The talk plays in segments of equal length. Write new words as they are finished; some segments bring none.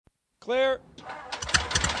Clear.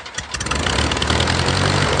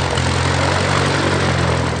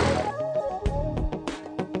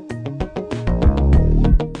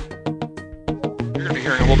 You're going to be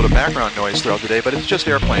hearing a little bit of background noise throughout the day, but it's just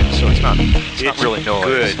airplanes, so it's not really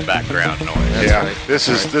noise. Good background noise. Yeah, right. this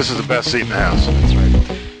is the best seat in the house. That's right.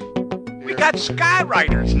 We got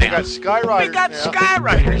skywriters now. We got skywriters. We got now.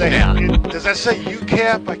 skywriters now. Does that say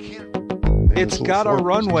UCAP? I can't. It's got a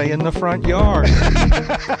runway in the front yard.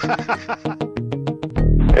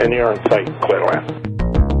 And you're on site, clear land.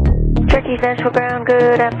 Turkey's National Ground,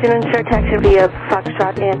 good afternoon, sir. Taxi via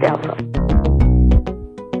Foxtrot and Alpha.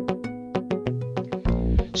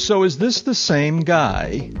 So is this the same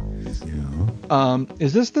guy?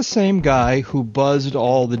 Is this the same guy who buzzed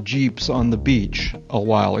all the Jeeps on the beach a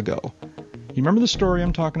while ago? You remember the story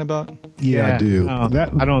I'm talking about? Yeah, I do. I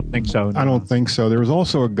don't think so. No. I don't think so. There was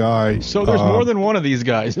also a guy. So there's more than one of these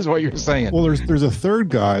guys, is what you're saying. Well, there's a third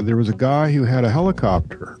guy. There was a guy who had a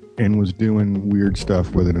helicopter and was doing weird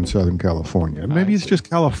stuff with it in Southern California. Maybe it's just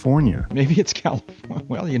California. Maybe it's California.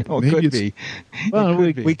 Well, it Maybe could it's- be. Well, It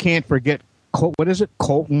could be. we can't forget. What is it?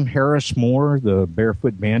 Colton Harris Moore, the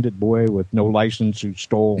barefoot bandit boy with no license who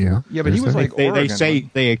stole. Yeah. Yeah, but he was like They Oregon. say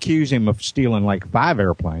they accuse him of stealing like 5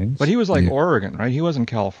 airplanes. But he was like Yeah. Oregon, right? He wasn't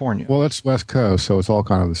California. Well, that's West Coast, so it's all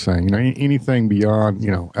kind of the same. Anything beyond,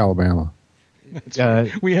 Alabama.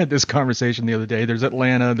 We had this conversation the other day. There's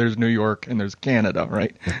Atlanta, there's New York, and there's Canada,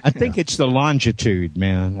 right? I think it's the longitude,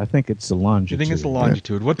 man. I think it's the longitude. You think it's the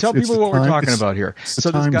longitude? Well, tell It's people the what we're time- talking it's- about here. it's the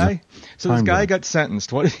So this time guy, zone. got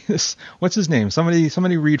sentenced. What's his name?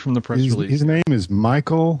 Somebody read from the press release. His name is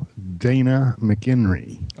Michael Dana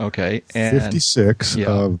McHenry, Okay, and 56, yeah.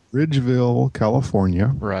 of Bridgeville,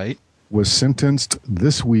 California. right. Was sentenced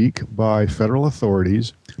this week by federal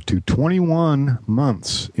authorities to 21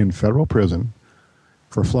 months in federal prison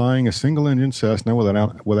for flying a single-engine Cessna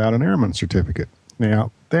without an airman certificate.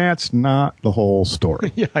 Now, that's not the whole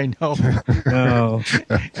story. Yeah, I know. No.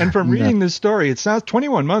 And from reading this story, it sounds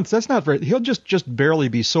 21 months. That's not very. He'll just barely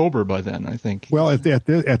be sober by then, I think. Well, he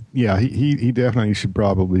definitely should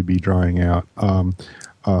probably be drying out.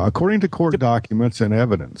 According to court documents and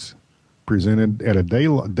evidence presented at a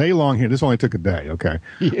day-long hearing, this only took a day, okay?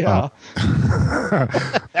 Yeah.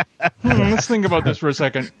 Let's think about this for a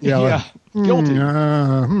second. Yeah. Guilty.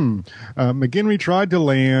 McHenry tried to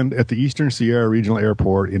land at the Eastern Sierra Regional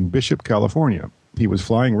Airport in Bishop, California. He was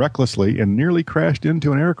flying recklessly and nearly crashed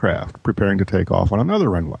into an aircraft preparing to take off on another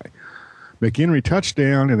runway. McHenry touched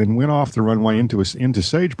down and then went off the runway into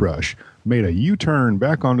sagebrush, made a U-turn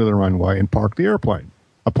back onto the runway, and parked the airplane.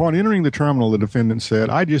 Upon entering the terminal, the defendant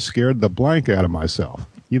said, "I just scared the blank out of myself."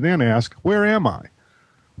 He then asked, "Where am I?"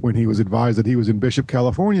 When he was advised that he was in Bishop,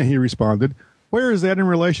 California, he responded, "Where is that in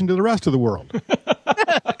relation to the rest of the world?"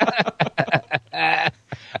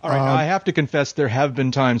 All right, now I have to confess there have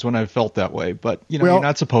been times when I've felt that way, but Well, you're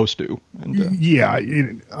not supposed to. And, Yeah.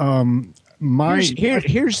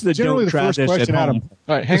 Here's the generally don't the try first this at question out home. of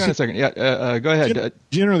all right, hang on a second. Yeah, go ahead.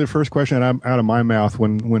 generally the first question out of my mouth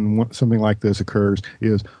when something like this occurs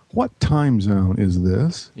is, "What time zone is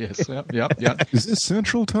this? Yes. Yep. Is this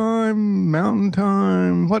Central Time, Mountain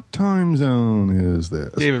Time? What time zone is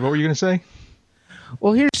this?" David, what were you going to say?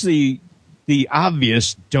 Well, here's the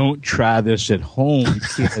obvious don't try this at home,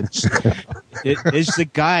 kids. Is the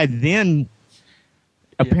guy then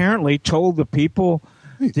apparently told the people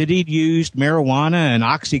that he'd used marijuana and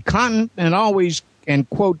OxyContin and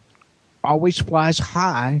quote, always flies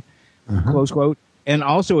high, close quote, and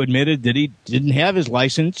also admitted that he didn't have his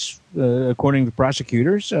license, according to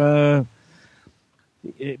prosecutors.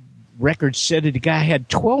 Records said that the guy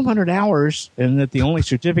had 1,200 hours and that the only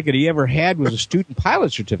certificate he ever had was a student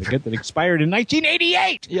pilot certificate that expired in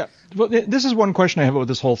 1988. Yeah. Well, this is one question I have about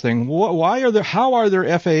this whole thing. How are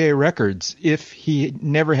there FAA records if he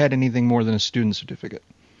never had anything more than a student certificate?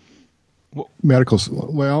 Medical.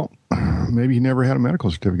 Well, maybe he never had a medical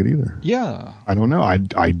certificate either. Yeah. I don't know. I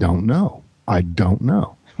don't know. I don't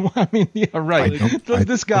know. Well, I mean, yeah, right.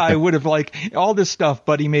 This guy would have all this stuff,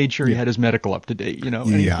 but he made sure he had his medical up to date, and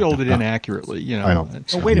he filled it in accurately, I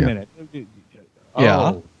don't. Oh, wait a minute. Yeah.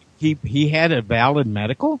 Oh, he had a valid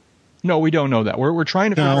medical? No, we don't know that. We're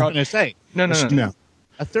trying to figure I was out. going to say. No.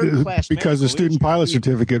 A third class Because the medical student is pilot usually-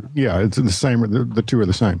 certificate, it's the same. The two are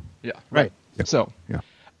the same. Yeah. Right. So. Yeah.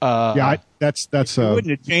 That's. It wouldn't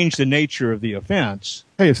have changed the nature of the offense.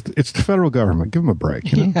 Hey, it's the federal government. Give them a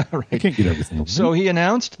break. Yeah, right. They can't get everything. So he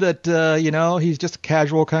announced that he's just a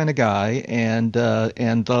casual kind of guy, and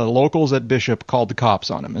the locals at Bishop called the cops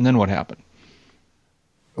on him. And then what happened?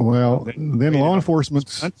 Well, then law enforcement,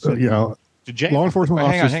 to jail. law enforcement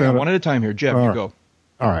Hang officers on, found one at a time here. Jeff, you go.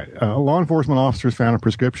 All right. Law enforcement officers found a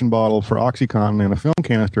prescription bottle for OxyContin and a film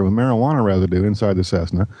canister with marijuana residue inside the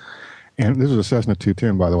Cessna. And this was a Cessna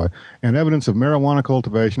 210, by the way. And evidence of marijuana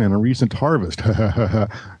cultivation and a recent harvest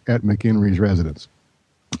at McHenry's residence.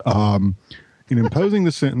 In imposing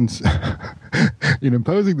the sentence,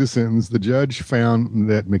 the judge found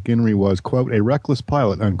that McHenry was, quote, a reckless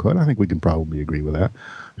pilot, unquote. I think we can probably agree with that.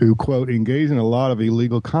 Who, quote, engaged in a lot of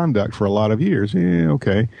illegal conduct for a lot of years.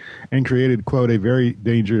 Okay. And created, quote, a very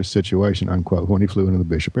dangerous situation, unquote, when he flew into the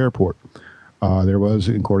Bishop Airport. There was,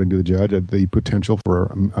 according to the judge, the potential for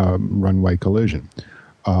a runway collision.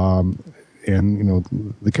 And,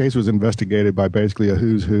 the case was investigated by basically a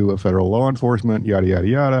who's who of federal law enforcement, yada, yada,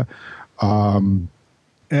 yada.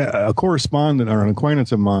 A correspondent or an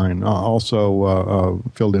acquaintance of mine also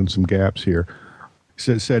filled in some gaps here.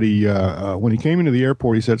 Said he when he came into the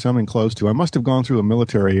airport, he said something close to, "I must have gone through a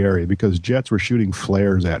military area because jets were shooting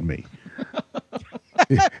flares at me."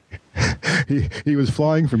 He was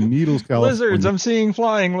flying from Needles, California. Lizards. I'm seeing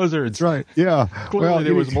flying lizards. That's right. Yeah. Clearly,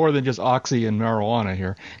 there was more than just oxy and marijuana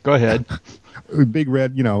here. Go ahead. Big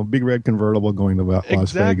red convertible going to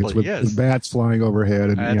Las Vegas with bats flying overhead,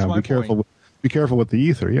 and be careful with the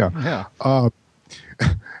ether. Yeah.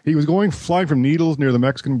 He was flying from Needles near the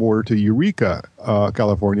Mexican border to Eureka,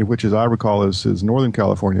 California, which, as I recall, is Northern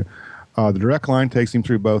California. The direct line takes him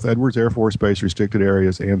through both Edwards Air Force Base restricted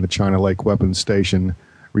areas and the China Lake Weapons Station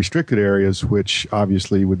restricted areas, which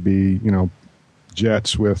obviously would be,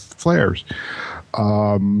 jets with flares.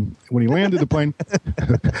 When he landed his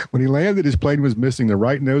plane was missing the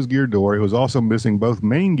right nose gear door. It was also missing both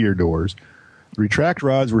main gear doors. The retract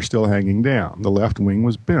rods were still hanging down. The left wing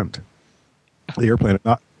was bent. The airplane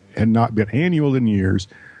had not been annualed in years.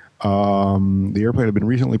 The airplane had been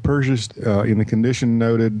recently purchased. In the condition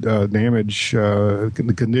noted, damage.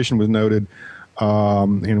 The condition was noted,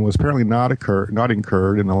 and was apparently not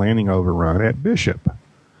incurred in the landing overrun at Bishop.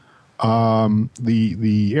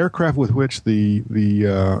 The aircraft with which the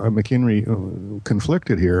McHenry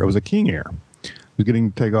conflicted here, it was a King Air. He was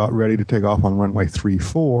getting ready to take off on runway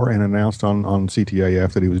 34, and announced on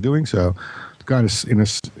CTAF that he was doing so. The guy in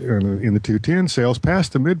the 210 sails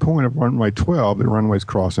past the midpoint of runway 12. The runway's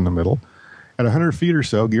cross in the middle. At 100 feet or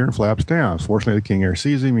so, gear and flaps down. Fortunately, the King Air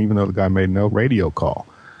sees him, even though the guy made no radio call.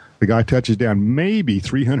 The guy touches down maybe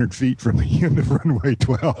 300 feet from the end of runway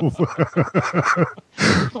 12,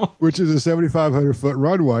 which is a 7,500-foot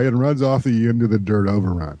runway, and runs off the end of the dirt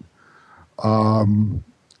overrun. Now,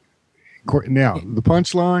 the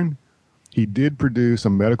punchline, he did produce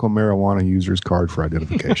a medical marijuana user's card for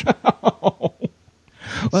identification.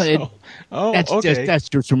 That's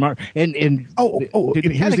just remarkable. And to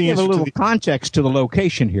kind of give a little context to the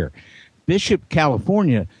location here, Bishop,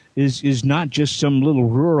 California is not just some little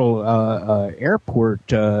rural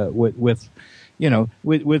airport with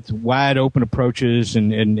wide open approaches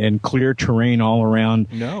and clear terrain all around.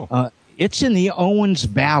 No, it's in the Owens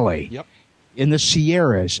Valley. Yep. In the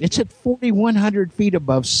Sierras. It's at 4,100 feet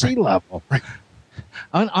above sea level. Right.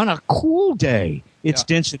 On a cool day, its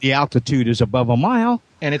density altitude is above a mile.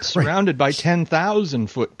 And it's surrounded by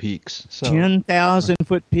 10,000-foot peaks. So.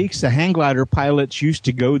 10,000-foot peaks. The hang glider pilots used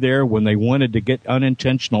to go there when they wanted to get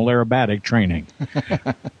unintentional aerobatic training.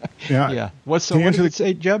 Yeah. What did it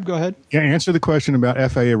say, Jeb? Go ahead. Yeah, answer the question about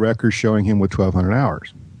FAA records showing him with 1,200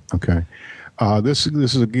 hours. Okay. This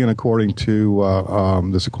is, again, according to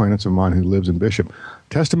this acquaintance of mine who lives in Bishop.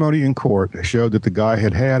 Testimony in court showed that the guy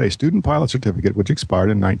had a student pilot certificate, which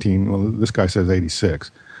expired in this guy says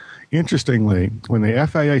 86. Interestingly, when the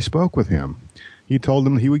FAA spoke with him, he told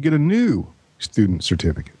them he would get a new student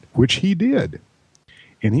certificate, which he did.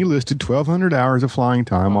 And he listed 1,200 hours of flying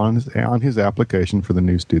time on his application for the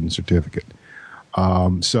new student certificate.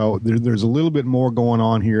 So there's a little bit more going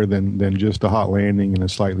on here than just a hot landing and a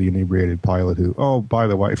slightly inebriated pilot who, oh, by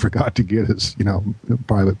the way, forgot to get his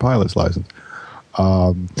private pilot's license.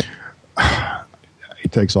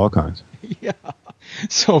 It takes all kinds. Yeah.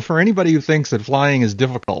 So for anybody who thinks that flying is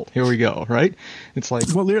difficult, here we go, right? It's like...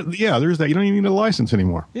 Well, there's that. You don't even need a license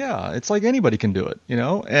anymore. Yeah, it's like anybody can do it,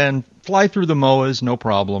 and fly through the MOAs, no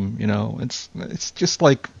problem, It's just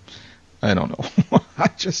like... I don't know. I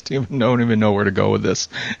just don't even know where to go with this.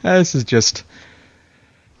 This is just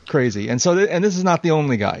crazy. And so, and this is not the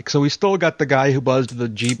only guy. So we still got the guy who buzzed the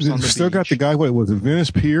Jeeps on the beach. Still got the guy, what was it,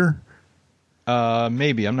 Venice Pier?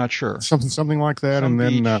 Maybe, I'm not sure. Something like that. Some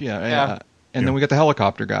and beach, then and then we got the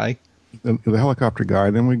helicopter guy. The helicopter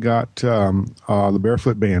guy. Then we got the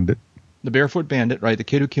Barefoot Bandit. The Barefoot Bandit, right? The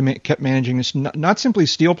kid who kept managing to not simply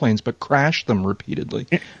steal planes, but crash them repeatedly.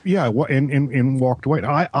 And walked away.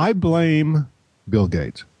 I blame Bill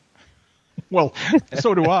Gates. Well,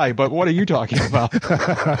 so do I, but what are you talking about?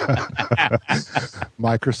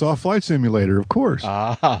 Microsoft Flight Simulator, of course.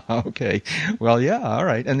 Okay. Well, yeah, all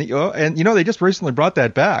right. And they just recently brought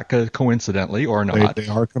that back, coincidentally or not. They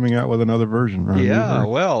are coming out with another version. Right? Yeah,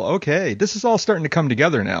 well, okay. This is all starting to come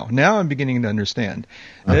together now. Now I'm beginning to understand.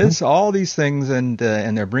 There's all these things, and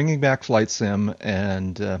they're bringing back Flight Sim,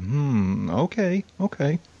 and okay.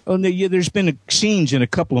 Oh, there's been scenes in a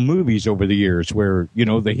couple of movies over the years where,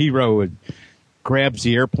 the hero grabs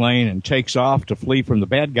the airplane and takes off to flee from the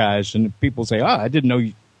bad guys, and people say, I didn't know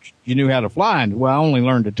you knew how to fly. And, well, I only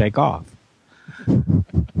learned to take off.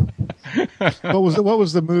 What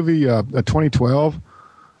was the movie 2012?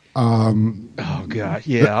 Oh, God,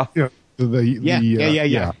 yeah. Yeah.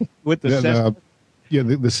 With the Cessna.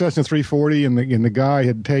 The Cessna 340, and the guy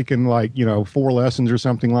had taken 4 lessons or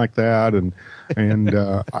something like that, and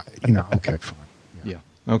okay, fine. Yeah.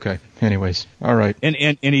 Okay. Anyways, all right.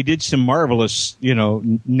 And he did some marvelous,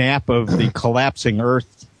 nap of the collapsing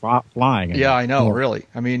Earth flying. Yeah, I know. Really.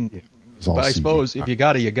 I mean, but I suppose if you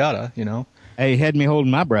gotta, you gotta. He had me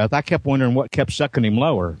holding my breath. I kept wondering what kept sucking him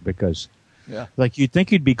lower because, you'd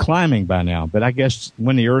think you'd be climbing by now, but I guess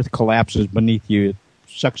when the Earth collapses beneath you, it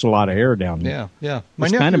sucks a lot of air down. Yeah.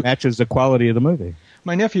 Which kind of matches the quality of the movie.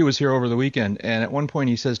 My nephew was here over the weekend, and at one point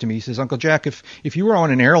he says to me, Uncle Jack, if you were on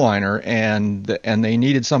an airliner and they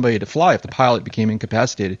needed somebody to fly, if the pilot became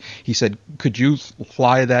incapacitated, he said, could you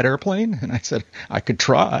fly that airplane? And I said, I could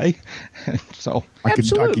try. So I could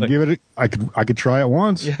give it. I could try it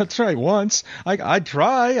once. Yeah, that's right. Once I'd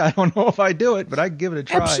try. I don't know if I'd do it, but I'd give it a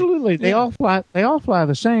try. Absolutely. They all fly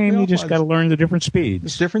the same. You just got to learn the different speeds.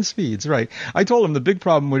 It's different speeds, right? I told him the big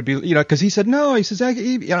problem would be, because he said no. He says,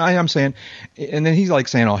 I'm saying, and then he's like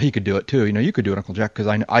saying, oh, he could do it too. You could do it, Uncle Jack, because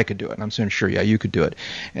I could do it. And I'm saying, sure, yeah, you could do it.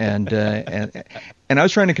 And and I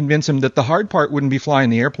was trying to convince him that the hard part wouldn't be flying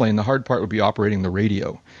the airplane. The hard part would be operating the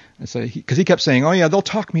radio. So because he kept saying, oh yeah, they'll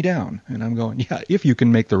talk me down. And I'm going, yeah, if you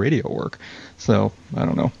can make the radio work. So I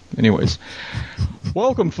don't know. Anyways,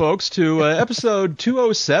 welcome folks to episode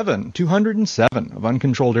 207 of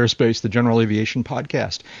Uncontrolled Airspace, the General Aviation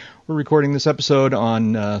Podcast. We're recording this episode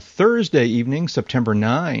on Thursday evening, September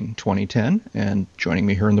 9, 2010. And joining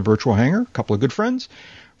me here in the virtual hangar, a couple of good friends.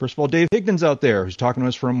 First of all, Dave Higdon's out there, who's talking to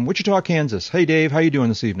us from Wichita, Kansas. Hey, Dave, how you doing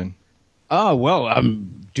this evening? Oh, well,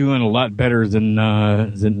 I'm doing a lot better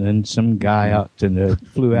than some guy out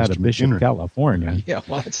flew out of Bishop, California. Yeah,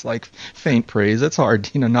 well, it's like faint praise. That's hard,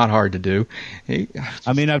 not hard to do. Hey,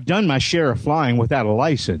 I mean, I've done my share of flying without a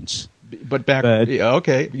license. But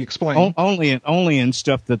okay, explain. Only in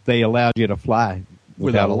stuff that they allowed you to fly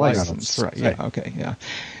without a license. Right, yeah, okay, yeah.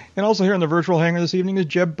 And also here in the virtual hangar this evening is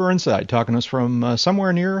Jeb Burnside, talking to us from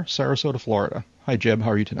somewhere near Sarasota, Florida. Hi, Jeb.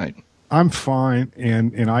 How are you tonight? I'm fine,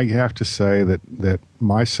 and I have to say that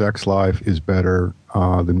my sex life is better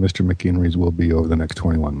than Mr. McHenry's will be over the next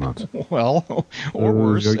 21 months. Well, or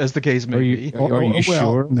worse, as the case may be. Are you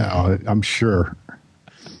sure? No, I'm sure.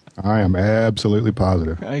 I am absolutely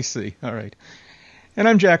positive. I see. All right. And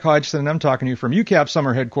I'm Jack Hodgson, and I'm talking to you from UCAP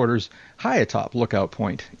Summer Headquarters, high atop Lookout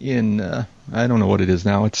Point in, I don't know what it is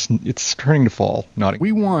now. It's starting to fall.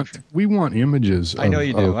 We want images. I know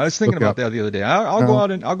you do. I was thinking about that the other day. I'll go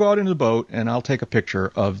out into the boat, and I'll take a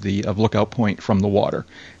picture of Lookout Point from the water.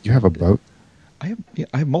 You have a boat? I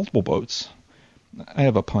have multiple boats. I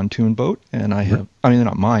have a pontoon boat, and I have, I mean, they're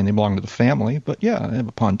not mine. They belong to the family, but yeah, I have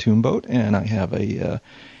a pontoon boat, and I have a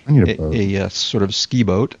sort of ski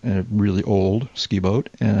boat, a really old ski boat,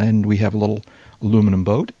 and we have a little aluminum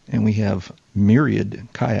boat, and we have myriad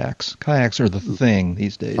kayaks. Kayaks are the thing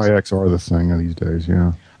these days. Kayaks are the thing these days,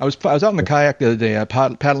 yeah. I was out in the kayak the other day,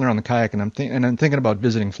 paddling around the kayak, and I'm thinking about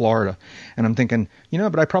visiting Florida, and I'm thinking,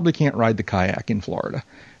 but I probably can't ride the kayak in Florida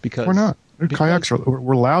because why not? Kayaks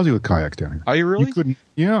we're lousy with kayaks down here. Are you really? You couldn't.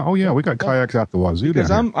 Yeah. Oh yeah. We got kayaks out the wazoo. Because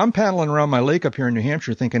down I'm paddling around my lake up here in New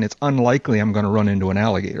Hampshire, thinking it's unlikely I'm going to run into an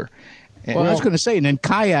alligator. And, I was going to say, and then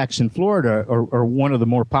kayaks in Florida are one of the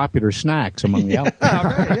more popular snacks among the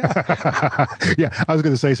alligators. Yeah, I was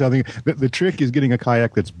going to say something. The trick is getting a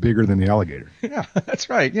kayak that's bigger than the alligator. Yeah, that's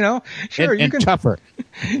right. Sure, and tougher.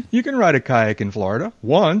 You can ride a kayak in Florida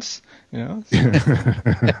once. You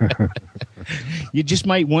just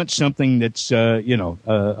might want something that's a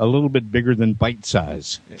little bit bigger than bite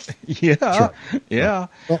size. Yeah, sure. Yeah.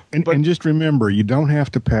 Well, and just remember, you don't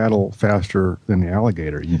have to paddle faster than the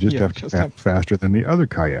alligator. You just have to paddle faster than the other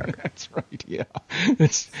kayak. That's right. Yeah.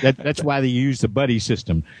 That's why they use the buddy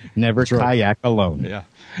system. Never kayak alone. Yeah.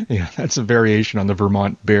 Yeah. That's a variation on the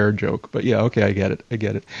Vermont bear joke. But yeah, okay, I get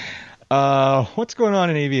it. What's going on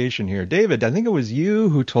in aviation here? David, I think it was you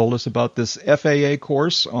who told us about this FAA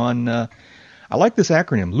course on, I like this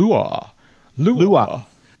acronym, LUAA, Lua.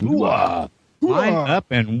 Line up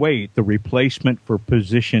and wait. The replacement for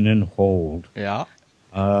position and hold. Yeah.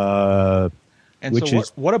 And Which so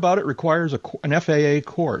is what about it requires an FAA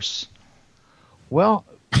course? well.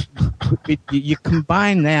 You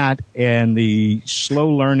combine that and the slow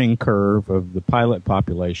learning curve of the pilot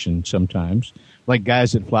population sometimes, like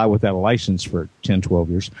guys that fly without a license for 10, 12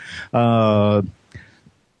 years,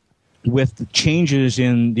 with the changes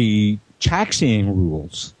in the taxiing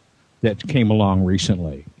rules that came along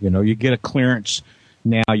recently. You get a clearance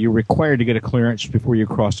now. You're required to get a clearance before you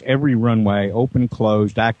cross every runway, open,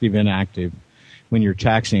 closed, active, inactive, when you're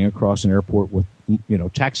taxiing across an airport with,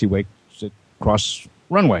 taxiways that cross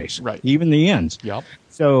runways, right? Even the ends. Yep.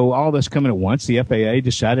 So all this coming at once, the FAA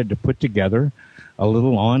decided to put together a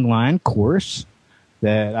little online course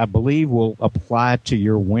that I believe will apply to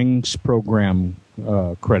your wings program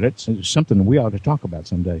credits. It's something we ought to talk about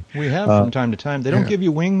someday. We have from time to time. They don't give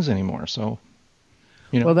you wings anymore, so.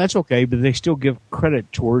 Well, that's okay, but they still give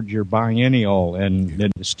credit toward your biennial, and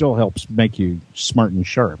it still helps make you smart and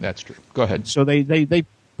sharp. That's true. Go ahead. So they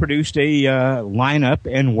produced a line up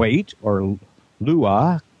and wait, or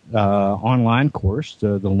Lua online course.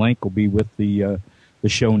 The link will be with the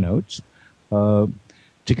show notes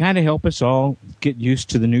to kind of help us all get used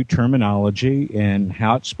to the new terminology and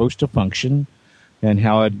how it's supposed to function and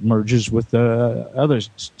how it merges with the other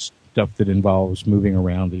stuff that involves moving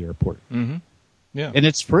around the airport. Mm-hmm. Yeah, and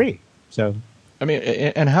it's free. So, I mean,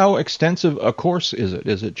 and how extensive a course is it?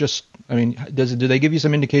 Is it just? I mean, do they give you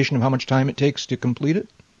some indication of how much time it takes to complete it?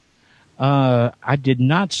 I did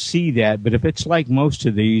not see that, but if it's like most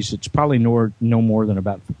of these, it's probably no more than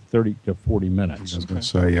about 30 to 40 minutes. I was going to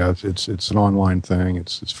say, yeah, it's an online thing.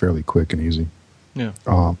 It's fairly quick and easy. Yeah.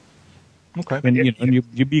 Okay. And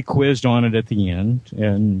you be quizzed on it at the end,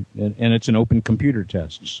 and it's an open computer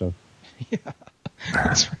test. So. Yeah,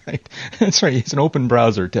 that's right. That's right. It's an open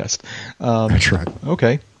browser test. That's right.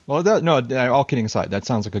 Okay. Well, all kidding aside, that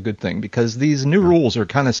sounds like a good thing because these new rules are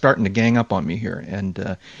kind of starting to gang up on me here, and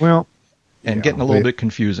getting a little bit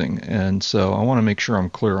confusing, and so I want to make sure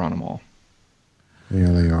I'm clear on them all.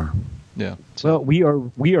 Yeah, they are. Yeah. So.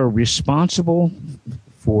 Well, we are responsible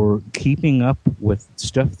for keeping up with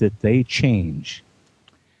stuff that they change.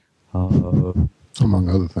 Among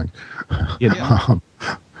other things.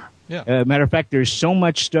 Yeah. Matter of fact, there's so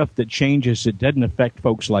much stuff that changes that doesn't affect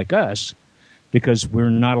folks like us because we're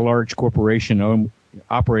not a large corporation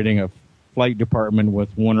operating a flight department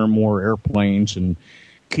with one or more airplanes and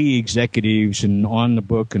key executives and on the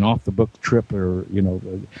book and off the book trip, or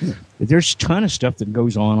there's a ton of stuff that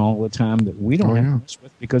goes on all the time that we don't have to mess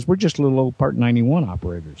with because we're just little old Part 91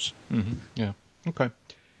 operators. Mm-hmm. Yeah. Okay.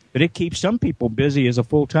 But it keeps some people busy as a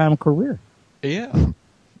full-time career. Yeah.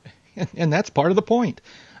 And that's part of the point.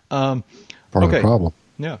 Part of the problem.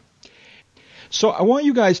 Yeah. So I want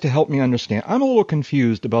you guys to help me understand. I'm a little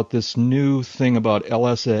confused about this new thing about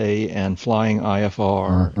LSA and flying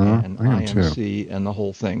IFR and IMC and the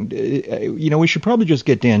whole thing. We should probably just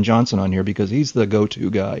get Dan Johnson on here because he's the go-to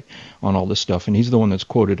guy on all this stuff, and he's the one that's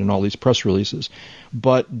quoted in all these press releases.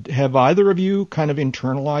 But have either of you kind of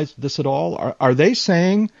internalized this at all? Are they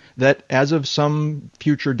saying that as of some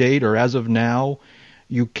future date or as of now,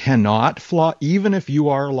 you cannot fly, even if you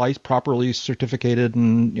are properly certificated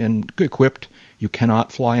and equipped, you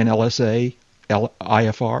cannot fly an LSA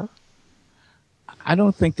IFR? I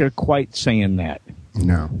don't think they're quite saying that.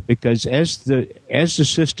 No. Because as the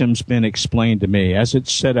system's been explained to me, as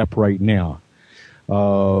it's set up right now,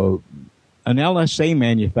 an LSA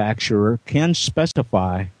manufacturer can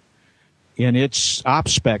specify in its op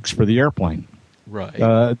specs for the airplane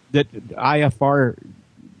that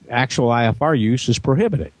actual IFR use is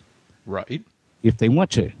prohibited. Right. If they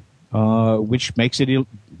want to, which makes it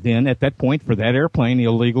then at that point for that airplane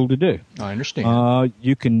illegal to do. I understand.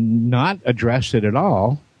 You can not address it at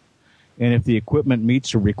all, and if the equipment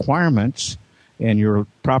meets the requirements and you're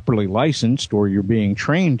properly licensed or you're being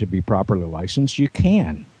trained to be properly licensed, you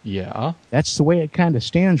can. Yeah. That's the way it kind of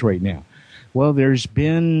stands right now. Well, there's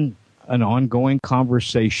been an ongoing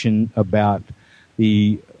conversation about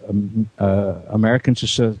the American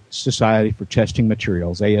Society for Testing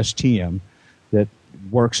Materials, ASTM, that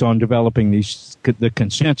works on developing the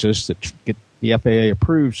consensus that the FAA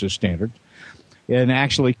approves as standards, and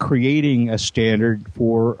actually creating a standard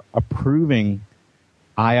for approving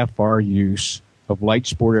IFR use of light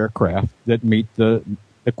sport aircraft that meet the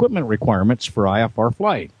equipment requirements for IFR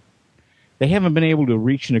flight. They haven't been able to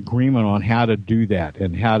reach an agreement on how to do that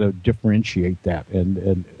and how to differentiate that,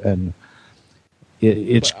 and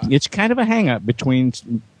it's kind of a hang-up between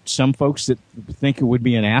some folks that think it would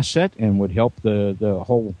be an asset and would help the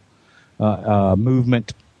whole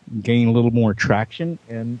movement gain a little more traction,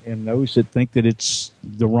 and those that think that it's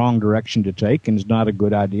the wrong direction to take and is not a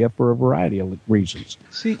good idea for a variety of reasons.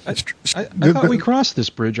 See, I thought we crossed this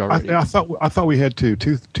bridge already. I thought we had two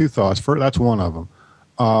thoughts. First, that's one of them.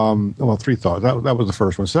 Well, three thoughts. That was the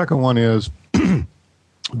first one. Second one is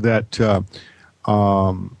that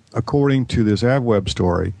according to this AvWeb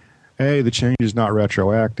story, the change is not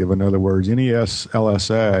retroactive. In other words, any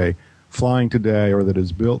LSA flying today or that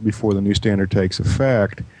is built before the new standard takes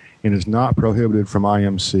effect and is not prohibited from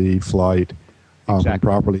IMC flight when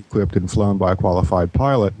properly equipped and flown by a qualified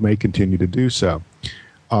pilot may continue to do so.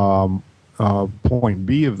 Point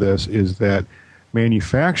B of this is that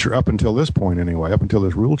up until this point anyway, up until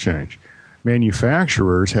this rule change,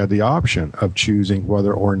 manufacturers had the option of choosing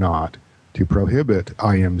whether or not to prohibit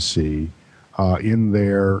IMC in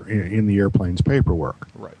the airplane's paperwork.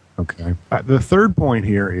 Right. Okay. The third point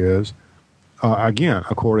here is, again,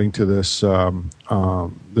 according to this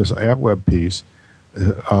this AvWeb piece,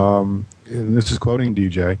 and this is quoting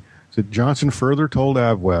DJ, that Johnson further told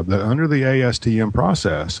AvWeb that under the ASTM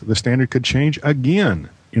process, the standard could change again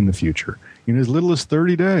in the future in as little as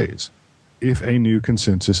 30 days if a new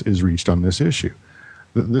consensus is reached on this issue.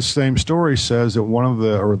 This same story says that one of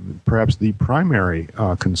the, or perhaps the primary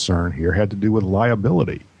concern here had to do with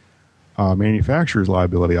liability, manufacturer's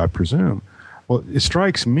liability, I presume. Well, it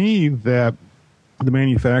strikes me that the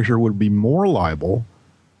manufacturer would be more liable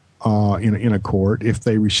in a court if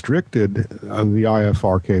they restricted the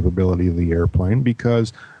IFR capability of the airplane,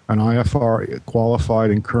 because an IFR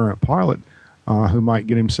qualified and current pilot who might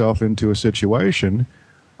get himself into a situation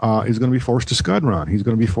is going to be forced to scud run. He's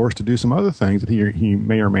going to be forced to do some other things that he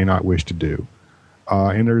may or may not wish to do.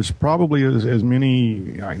 And there's probably as many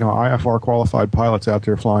IFR qualified pilots out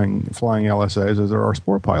there flying LSAs as there are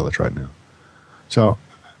sport pilots right now. So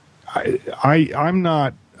I'm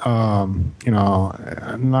not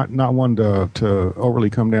not one to overly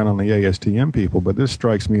come down on the ASTM people, but this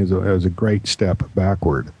strikes me as a great step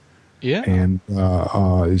backward. Yeah, and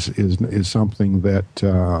is something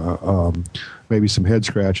that maybe some head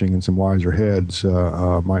scratching and some wiser heads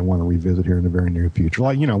might want to revisit here in the very near future,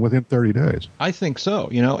 like within 30 days. I think so.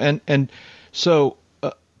 And so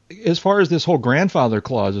as far as this whole grandfather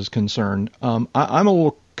clause is concerned, I'm a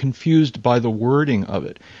little confused by the wording of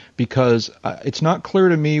it, because it's not clear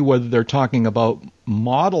to me whether they're talking about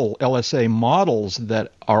LSA models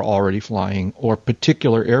that are already flying or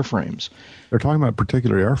particular airframes. They're talking about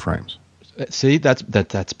particular airframes. See, that's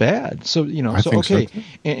bad. So okay, so.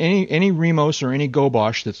 Any Remos or any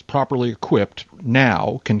Gobosh that's properly equipped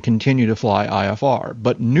now can continue to fly IFR,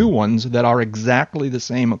 but new ones that are exactly the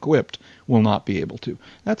same equipped will not be able to.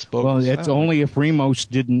 That's bogus. Well, it's only if Remos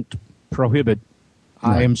didn't prohibit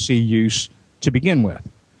IMC use to begin with,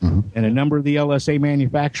 and a number of the LSA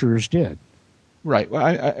manufacturers did. Right.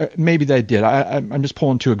 Well, maybe they did. I'm just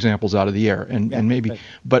pulling two examples out of the air, and maybe.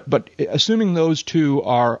 But assuming those two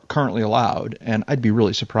are currently allowed, and I'd be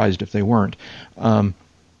really surprised if they weren't.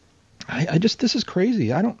 This is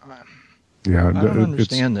crazy. I don't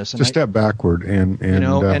understand this. It's a step backward, and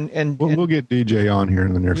we'll get DJ on here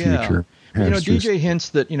in the near future. DJ hints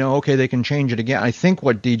that okay, they can change it again. I think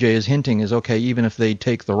what DJ is hinting is okay, even if they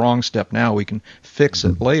take the wrong step now, we can fix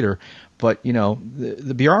it later. But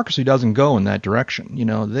the bureaucracy doesn't go in that direction.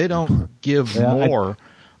 They don't give more,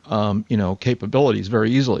 capabilities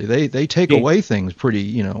very easily. They take away things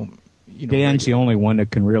pretty. Dan's the only one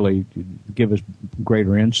that can really give us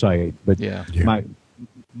greater insight. But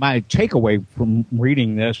my takeaway from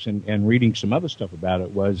reading this and reading some other stuff about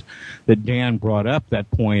it was that Dan brought up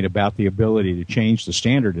that point about the ability to change the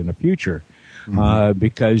standard in the future,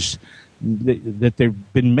 because that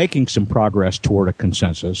they've been making some progress toward a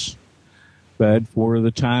consensus. But for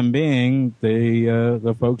the time being,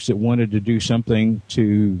 the folks that wanted to do something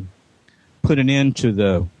to put an end to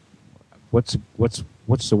the what's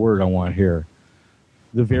the word I want here?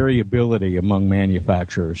 The variability among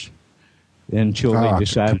manufacturers until they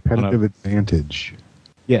decide competitive advantage.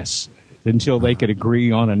 Yes, until they could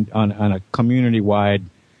agree on a community-wide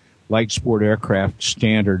light sport aircraft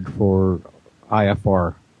standard for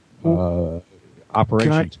IFR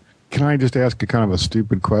operations. Can I just ask a kind of a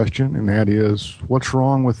stupid question, and that is, what's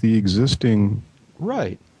wrong with the existing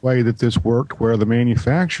way that this worked, where the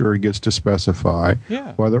manufacturer gets to specify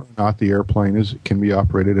whether or not the airplane can be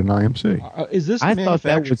operated in IMC? Is this? I thought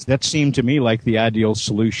that seemed to me like the ideal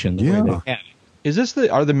solution. Is this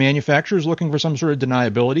are the manufacturers looking for some sort of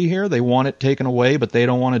deniability here? They want it taken away, but they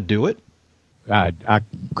don't want to do it. I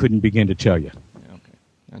couldn't begin to tell you. Okay,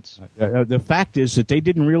 that's the fact is that they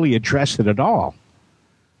didn't really address it at all.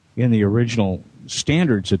 in the original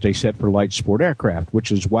standards that they set for light sport aircraft,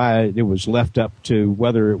 which is why it was left up to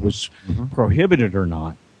whether it was prohibited or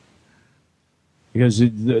not. Because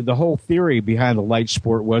the whole theory behind the light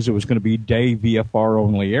sport was it was going to be day VFR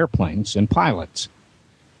only airplanes and pilots,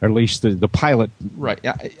 or at least the pilot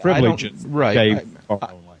privileges.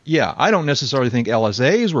 I don't necessarily think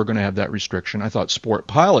LSAs were going to have that restriction. I thought sport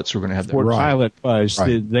pilots were going to have that. Sport pilot was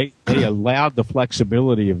they allowed the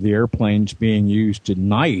flexibility of the airplanes being used at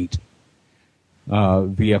night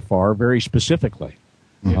VFR very specifically,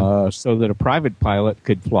 so that a private pilot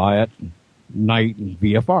could fly at night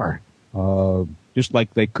VFR. Just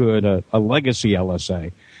like they could a legacy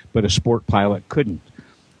LSA, but a sport pilot couldn't.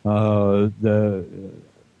 The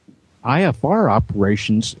IFR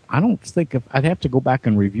operations, I don't think I'd have to go back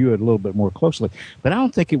and review it a little bit more closely, but I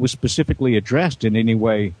don't think it was specifically addressed in any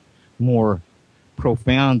way more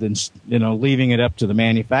profound than leaving it up to the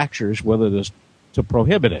manufacturers whether to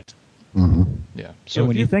prohibit it. Yeah. So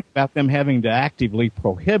when you think about them having to actively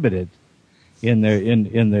prohibit it in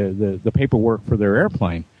the paperwork for their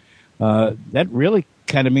airplane. That really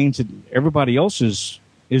kind of means that everybody else is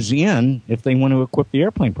in if they want to equip the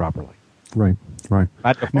airplane properly. Right.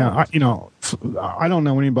 Now, I don't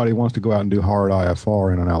know anybody wants to go out and do hard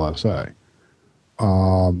IFR in an LSA.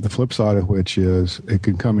 The flip side of which is it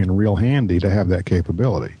can come in real handy to have that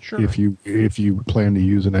capability if you plan to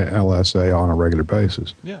use an LSA on a regular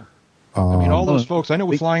basis. Yeah. All those folks I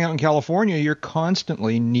know flying out in California, you're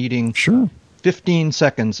constantly needing 15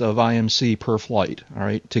 seconds of IMC per flight, all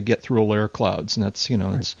right, to get through a layer of clouds. And that's,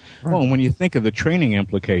 it's... Well, when you think of the training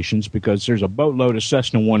implications, because there's a boatload of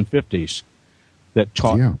Cessna 150s that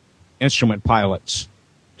taught instrument pilots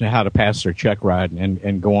to how to pass their check ride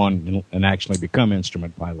and go on and actually become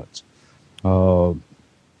instrument pilots. So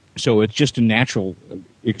it's just a natural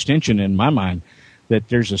extension in my mind that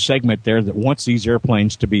there's a segment there that wants these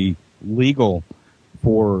airplanes to be legal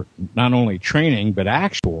for not only training, but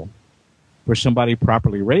actual for somebody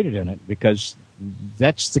properly rated in it, because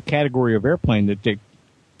that's the category of airplane that they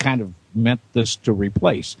kind of meant this to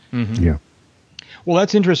replace. Mm-hmm. Yeah. Well,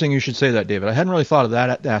 that's interesting you should say that, David. I hadn't really thought of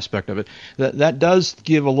that aspect of it. That does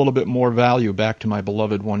give a little bit more value back to my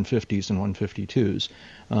beloved 150s and 152s.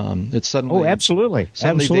 It's suddenly... Oh, absolutely.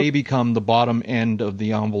 Suddenly they become the bottom end of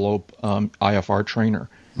the envelope IFR trainer.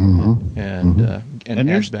 Mm-hmm.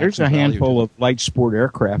 And there's a handful of light sport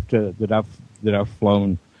aircraft that I've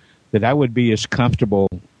flown that I would be as comfortable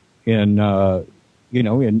in,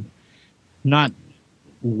 in not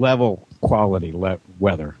level quality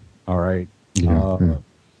weather. All right.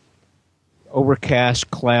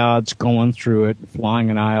 Overcast clouds going through it,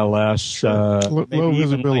 flying an ILS, low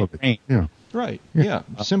visibility. Yeah. Right. Yeah.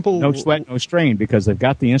 Simple. No sweat, no strain, because they've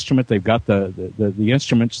got the instrument, they've got the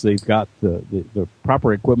instruments, they've got the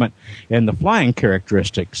proper equipment, and the flying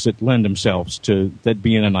characteristics that lend themselves to that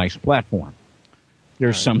being a nice platform.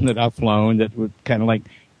 There's some that I've flown that would kind of like,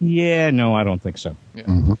 no, I don't think so. Yeah.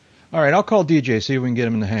 Mm-hmm. All right, I'll call DJ, see if we can get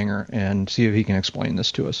him in the hangar and see if he can explain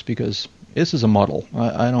this to us, because this is a muddle.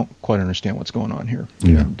 I don't quite understand what's going on here.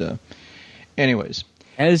 Yeah. And, anyways.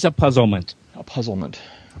 As a puzzlement.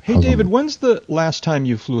 Hey, David, when's the last time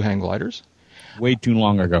you flew hang gliders? Way too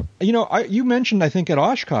long ago. You mentioned, I think, at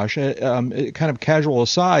Oshkosh, kind of casual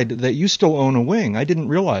aside, that you still own a wing. I didn't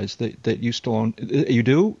realize that you still own. You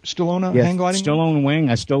do still own a hang gliding? Still own a wing.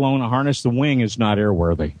 I still own a harness. The wing is not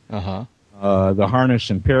airworthy. The harness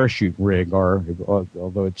and parachute rig are,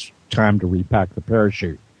 although it's time to repack the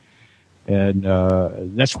parachute. And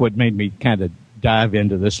that's what made me kind of dive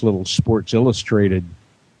into this little Sports Illustrated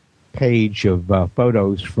page of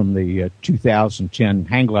photos from the 2010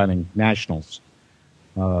 hang gliding nationals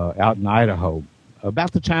out in Idaho,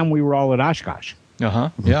 about the time we were all at Oshkosh.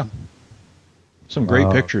 Yeah. Some great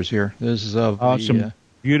pictures here. This is of some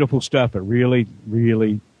beautiful stuff. It really,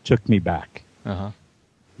 really took me back.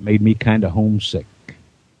 Made me kind of homesick.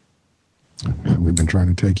 We've been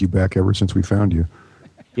trying to take you back ever since we found you.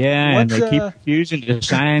 Yeah, and they keep refusing to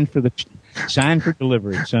sign for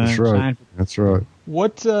delivery. That's right.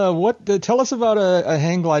 What? Tell us about a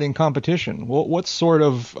hang gliding competition. What sort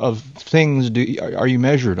of things are you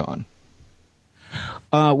measured on?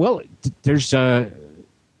 Well, there's a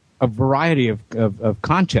variety of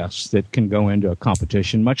contests that can go into a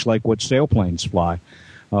competition, much like what sailplanes fly.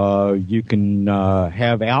 You can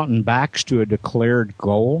have out and backs to a declared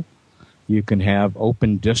goal. You can have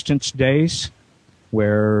open distance days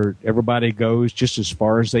where everybody goes just as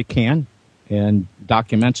far as they can and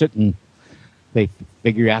documents it, and they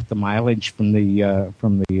figure out the mileage from the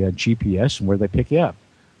GPS and where they pick you up.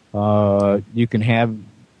 You can have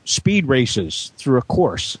speed races through a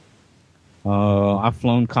course. I've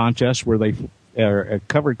flown contests where they a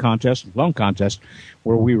covered contest, lone contest,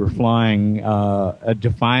 where we were flying a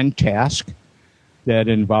defined task that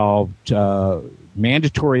involved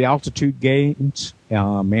mandatory altitude gains,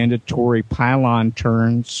 mandatory pylon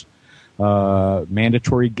turns,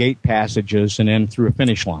 mandatory gate passages, and then through a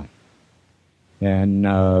finish line. And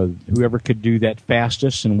whoever could do that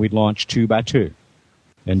fastest, and we'd launch 2 by 2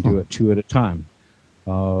 and do it 2 at a time.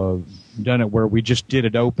 Done it where we just did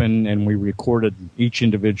it open and we recorded each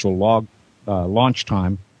individual log launch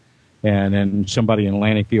time, and then somebody in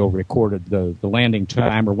landing field recorded the landing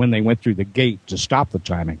time or when they went through the gate to stop the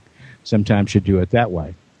timing. Sometimes you do it that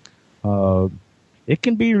way. It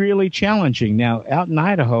can be really challenging. Now, out in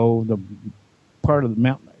Idaho, the part of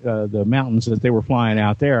the mountains that they were flying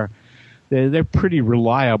out there, they're pretty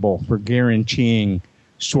reliable for guaranteeing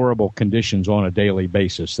soarable conditions on a daily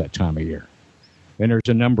basis that time of year. And there's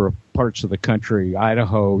a number of parts of the country,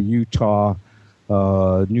 Idaho, Utah,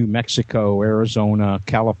 New Mexico, Arizona,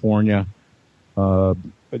 California,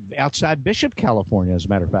 outside Bishop, California, as a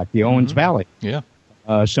matter of fact, the Owens Valley. Yeah.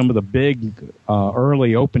 Some of the big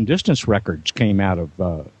early open distance records came out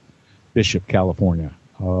of Bishop, California,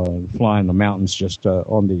 flying the mountains just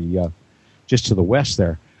on the just to the west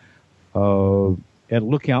there. At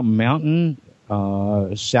Lookout Mountain,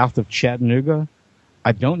 south of Chattanooga,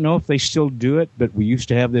 I don't know if they still do it, but we used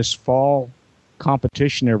to have this fall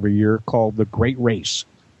competition every year called the Great Race.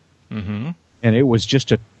 Mm-hmm. And it was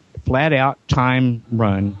just a flat-out time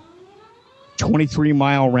run,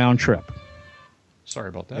 23-mile round trip. Sorry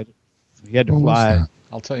about that. You had to fly.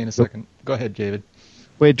 I'll tell you in a second. Go ahead, David.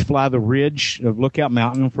 We had to fly the ridge of Lookout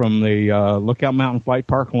Mountain from the Lookout Mountain Flight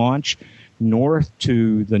Park launch north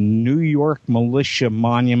to the New York Militia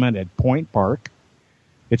Monument at Point Park.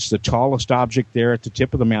 It's the tallest object there at the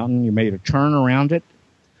tip of the mountain. You made a turn around it.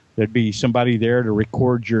 There'd be somebody there to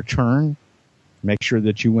record your turn, make sure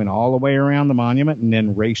that you went all the way around the monument, and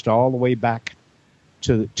then raced all the way back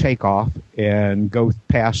to the takeoff and go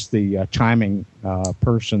past the timing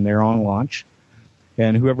person there on launch.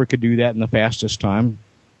 And whoever could do that in the fastest time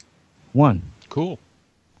won. Cool.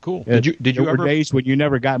 Did you ever? There were days when you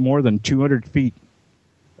never got more than 200 feet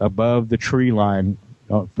above the tree line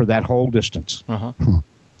for that whole distance. Uh-huh.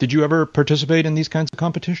 Did you ever participate in these kinds of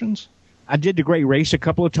competitions? I did the Great Race a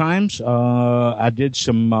couple of times. I did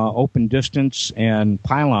some open distance and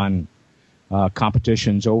pylon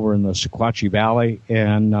competitions over in the Sequatchie Valley,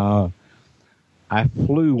 and I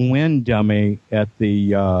flew wind dummy at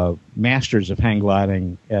the Masters of Hang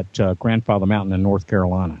Gliding at Grandfather Mountain in North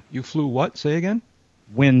Carolina. You flew what? Say again?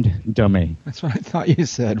 Wind dummy. That's what I thought you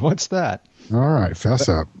said. What's that? All right, fess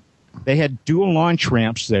up. They had dual launch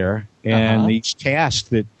ramps there, and these tasks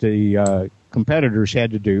that the competitors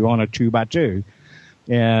had to do on a 2x2,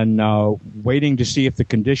 and waiting to see if the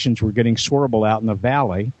conditions were getting soarable out in the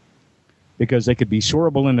valley, because they could be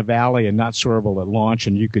soarable in the valley and not soarable at launch,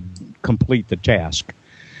 and you could complete the task.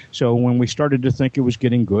 So when we started to think it was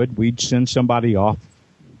getting good, we'd send somebody off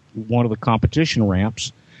one of the competition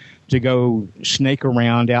ramps to go snake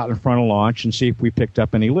around out in front of launch and see if we picked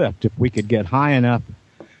up any lift. If we could get high enough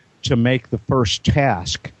to make the first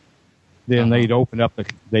task, then they'd open up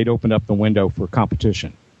the window for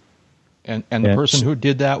competition. And the person who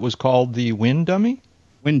did that was called the wind dummy?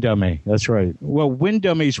 Wind dummy, that's right. Well, wind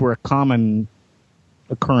dummies were a common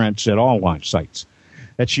occurrence at all launch sites.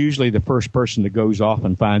 That's usually the first person that goes off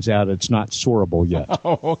and finds out it's not soarable yet.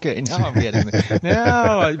 Oh, okay. Now I'm getting it.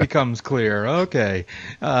 Now it becomes clear. Okay.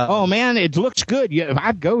 Oh, man, it looks good. Yeah,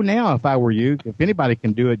 I'd go now if I were you. If anybody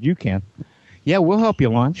can do it, you can. Yeah, we'll help you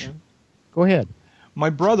launch. Go ahead.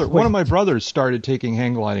 One of my brothers started taking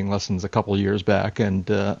hang gliding lessons a couple of years back, and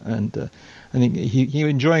I think he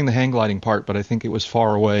enjoying the hang gliding part, but I think it was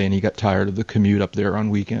far away, and he got tired of the commute up there on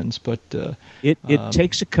weekends. But it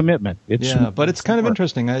takes a commitment. But it's kind of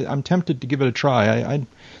interesting. I'm tempted to give it a try.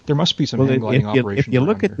 There must be some hang gliding operations. If you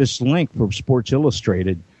look at this link from Sports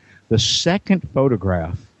Illustrated, the second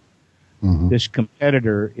photograph, this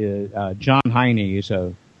competitor is John Heine is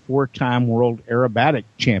a 4-time world aerobatic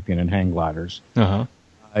champion in hang gliders.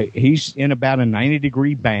 He's in about a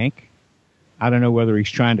 90-degree bank. I don't know whether he's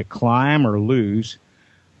trying to climb or lose,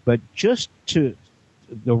 but just to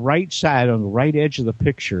the right side, on the right edge of the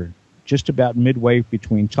picture, just about midway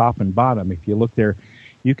between top and bottom, if you look there,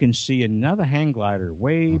 you can see another hang glider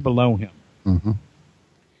way below him.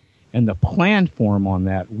 And the plan form on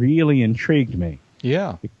that really intrigued me.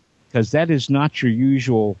 Yeah. Because that is not your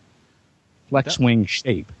usual flex wing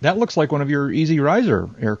shape. That looks like one of your Easy Riser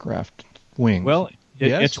aircraft wings. Well,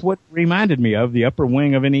 it's what reminded me of the upper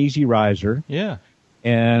wing of an Easy Riser. Yeah.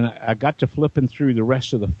 And I got to flipping through the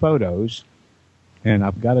rest of the photos, and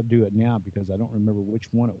I've got to do it now because I don't remember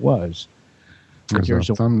which one it was. There's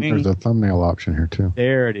a thumbnail option here, too.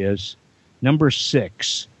 There it is. Number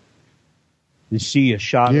 6. You see a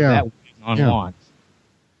shot of that wing on launch.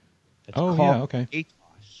 It's called okay.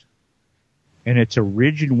 ATOS. And it's a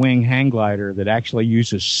rigid wing hang glider that actually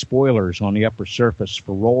uses spoilers on the upper surface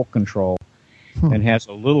for roll control and has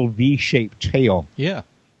a little V-shaped tail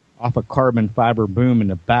off a carbon fiber boom in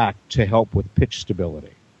the back to help with pitch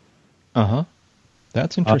stability. Uh-huh.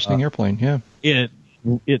 That's interesting airplane, yeah.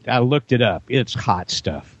 I looked it up. It's hot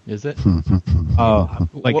stuff. Is it?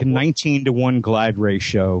 Like a 19-to-1 glide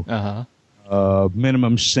ratio. Uh-huh.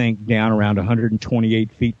 Minimum sink down around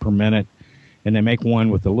 128 feet per minute. And they make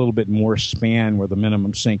one with a little bit more span where the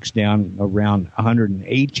minimum sinks down around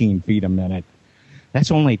 118 feet a minute.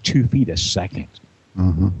 That's only 2 feet a second.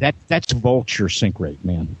 Mm-hmm. That's vulture sink rate,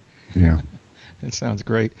 man. Yeah. It sounds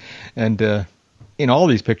great. And in all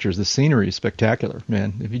these pictures, the scenery is spectacular,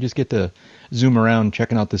 man. If you just get to zoom around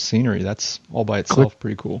checking out this scenery, that's all by itself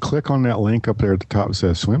pretty cool. Click on that link up there at the top that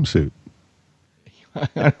says swimsuit.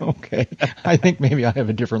 Okay. I think maybe I have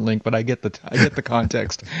a different link, but I get the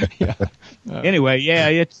context. Yeah. Anyway,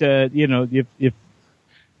 it's if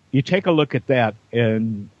you take a look at that,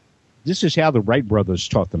 and this is how the Wright brothers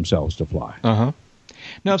taught themselves to fly. Uh-huh.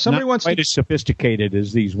 Now, if somebody wants quite as sophisticated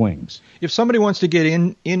as these wings. If somebody wants to get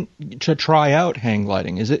in to try out hang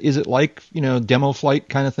gliding, is it like demo flight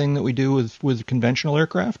kind of thing that we do with conventional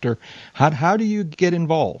aircraft, or how do you get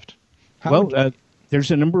involved? There's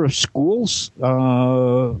a number of schools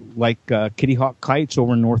like Kitty Hawk Kites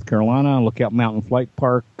over in North Carolina, Lookout Mountain Flight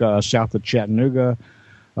Park south of Chattanooga,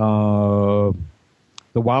 the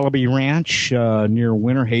Wallaby Ranch near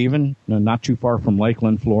Winter Haven, not too far from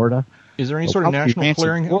Lakeland, Florida. Is there any sort of national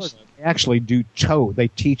clearinghouse? They actually do tow. They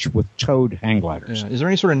teach with towed hang gliders. Yeah. Is there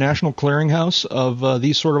any sort of national clearinghouse of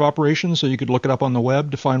these sort of operations so you could look it up on the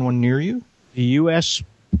web to find one near you? The U.S.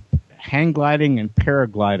 Hang Gliding and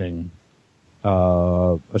Paragliding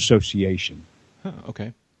Association. Huh,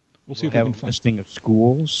 okay. We'll see if we we can find a listing of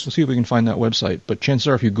schools. We'll see if we can find that website. But chances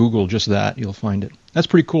are if you Google just that, you'll find it. That's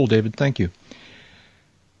pretty cool, David. Thank you.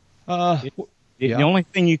 The only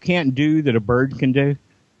thing you can't do that a bird can do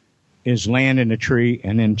is land in a tree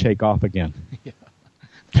and then take off again.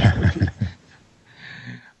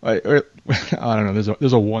 I don't know.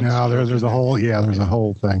 There's a once. No, there's a whole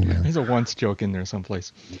thing there. There's a once joke in there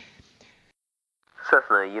someplace.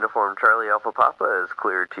 Cessna Uniform Charlie Alpha Papa is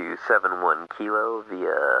cleared to 71 Kilo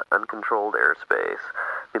via uncontrolled airspace.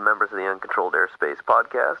 The members of the Uncontrolled Airspace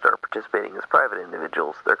podcast are participating as private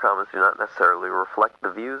individuals. Their comments do not necessarily reflect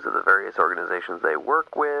the views of the various organizations they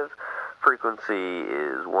work with. Frequency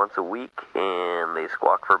is once a week, and they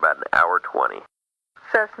squawk for about an hour 20.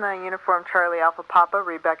 Cessna Uniform Charlie Alpha Papa,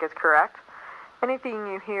 Rebecca is correct. Anything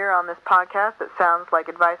you hear on this podcast that sounds like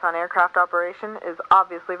advice on aircraft operation is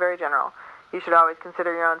obviously very general. You should always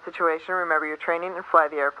consider your own situation, remember your training, and fly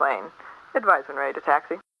the airplane. Advise when ready to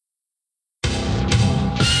taxi.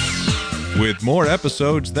 With more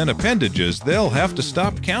episodes than appendages, they'll have to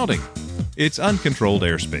stop counting. It's Uncontrolled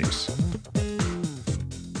Airspace.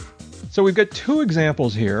 So we've got two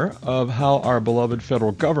examples here of how our beloved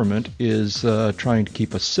federal government is trying to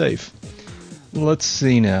keep us safe. Let's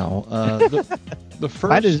see now. The first.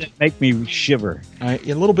 Why does it make me shiver? A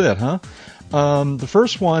little bit, huh? The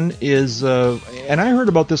first one is, and I heard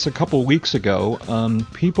about this a couple weeks ago.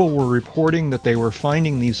 People were reporting that they were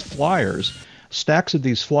finding these flyers, stacks of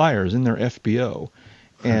these flyers in their FBO.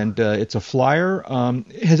 And it's a flyer.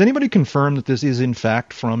 Has anybody confirmed that this is in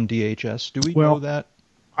fact from DHS? Do we know that?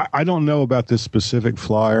 I don't know about this specific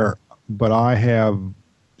flyer, but I have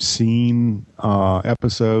seen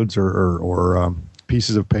episodes or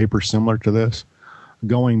pieces of paper similar to this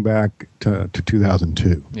going back to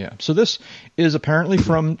 2002. Yeah. So this is apparently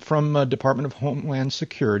from Department of Homeland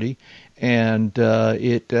Security, and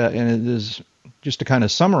it is, just to kind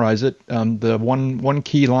of summarize it, the one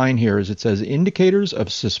key line here is it says indicators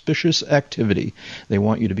of suspicious activity. They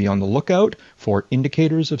want you to be on the lookout for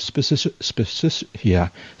indicators of easy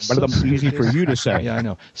for you to say. Yeah, I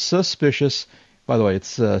know. Suspicious. By the way,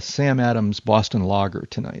 it's Sam Adams Boston Lager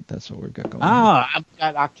tonight. That's what we've got going. I've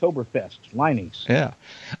got Oktoberfest, Liney's. Yeah.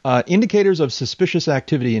 Indicators of suspicious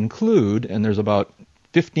activity include, and there's about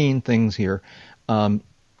 15 things here.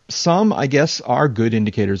 Some, I guess, are good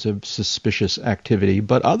indicators of suspicious activity,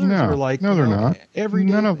 but others are like, no, they're not.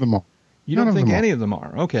 None of them are. You don't think any of them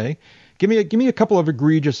are? Okay. Give me a couple of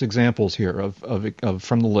egregious examples here of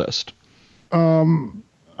from the list.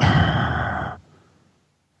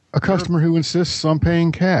 A customer who insists on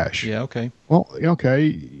paying cash. Yeah, okay. Well,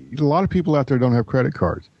 okay. A lot of people out there don't have credit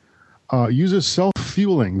cards. Uses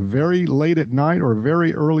self-fueling very late at night or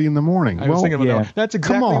very early in the morning. I was thinking about that. That's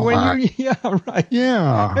exactly when you. Yeah, right.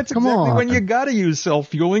 Yeah, that's exactly when you got to use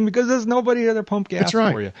self-fueling because there's nobody there to pump gas That's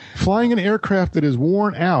right. for you. Flying an aircraft that is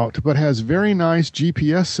worn out but has very nice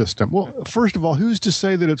GPS system. Well, first of all, who's to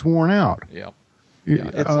say that it's worn out? Yeah.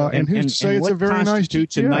 And who's to say it's a very nice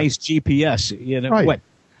GPS? A nice GPS. You know, right. What?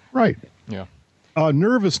 Right. Yeah.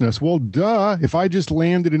 Nervousness. Well, duh. If I just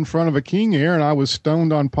landed in front of a King Air and I was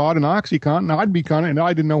stoned on pot and OxyContin, I'd be and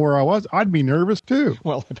I didn't know where I was, I'd be nervous too.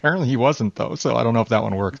 Well, apparently he wasn't though, so I don't know if that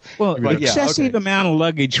one works. Well, excessive amount of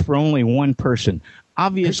luggage for only one person.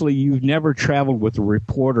 Obviously, you've never traveled with a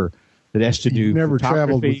reporter that has to do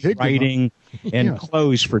photography, writing, and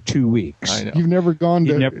clothes for 2 weeks. I know. You've never gone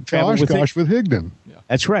to Oshkosh with Higdon. Yeah.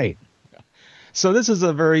 That's right. So this is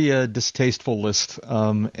a very distasteful list,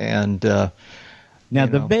 and now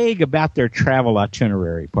the vague about their travel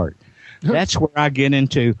itinerary part. That's where I get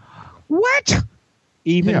into what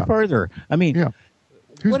even further. I mean,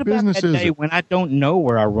 what about that day when I don't know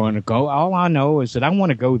where I want to go? All I know is that I want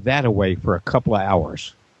to go that away for a couple of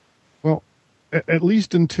hours. Well, at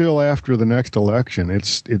least until after the next election,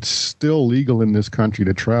 it's still legal in this country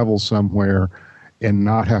to travel somewhere and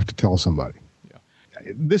not have to tell somebody.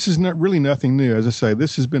 This is not really nothing new. As I say,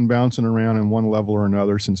 this has been bouncing around in one level or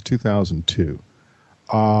another since 2002.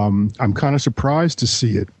 I'm kind of surprised to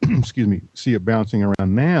see it, see it bouncing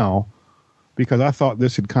around now, because I thought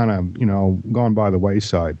this had kind of, gone by the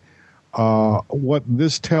wayside. What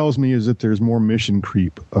this tells me is that there's more mission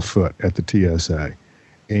creep afoot at the TSA.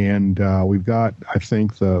 And we've got, I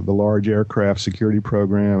think, the large aircraft security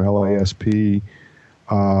program, LASP,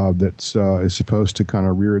 that is supposed to kind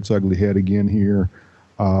of rear its ugly head again here.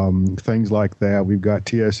 Things like that. We've got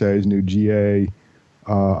TSA's new GA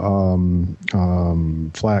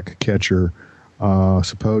flak catcher,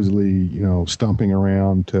 supposedly, stumping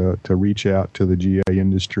around to reach out to the GA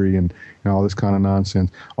industry and all this kind of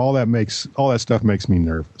nonsense. All that stuff makes me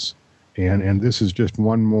nervous. And this is just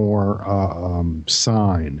one more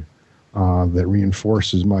sign that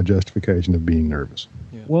reinforces my justification of being nervous.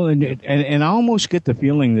 Yeah. Well, and I almost get the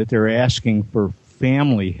feeling that they're asking for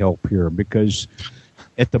family help here, because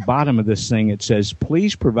at the bottom of this thing it says,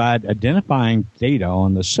 please provide identifying data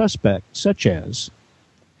on the suspect, such as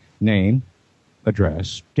name,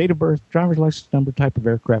 address, date of birth, driver's license number, type of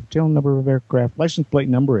aircraft, tail number of aircraft, license plate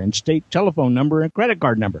number, and state telephone number and credit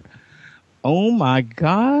card number. Oh my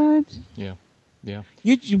God! Yeah.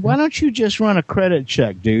 Why don't you just run a credit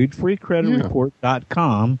check, dude?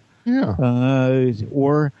 Freecreditreport.com. Yeah.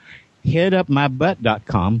 Or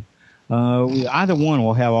headupmybutt.com. Either one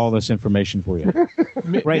will have all this information for you.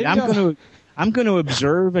 Right. I'm going to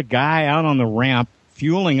observe a guy out on the ramp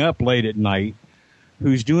fueling up late at night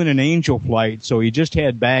who's doing an angel flight. So he just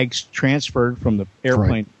had bags transferred from the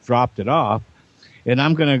airplane, dropped it off. And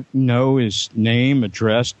I'm going to know his name,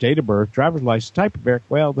 address, date of birth, driver's license, type of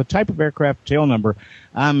aircraft. Well, the type of aircraft, tail number,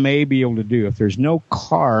 I may be able to do. If there's no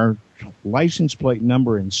car, license plate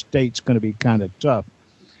number and state's going to be kind of tough.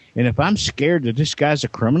 And if I'm scared that this guy's a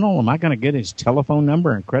criminal, am I going to get his telephone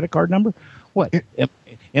number and credit card number? What?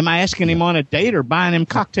 Am I asking him on a date or buying him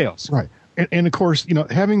cocktails? Right. And of course,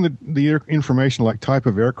 having the information like type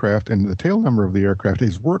of aircraft and the tail number of the aircraft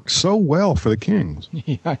has worked so well for the Kings.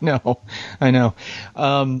 Yeah, I know.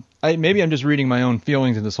 Maybe I'm just reading my own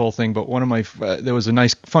feelings in this whole thing, but one of my there was a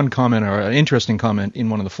nice, fun comment or an interesting comment in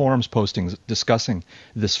one of the forums postings discussing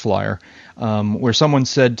this flyer, where someone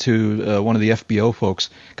said to one of the FBO folks,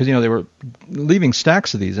 because they were leaving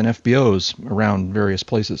stacks of these in FBOs around various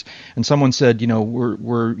places, and someone said,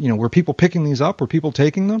 were people picking these up? Were people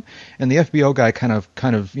taking them? And the FBO guy kind of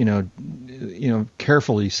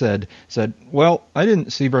carefully said, well, I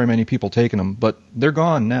didn't see very many people taking them, but they're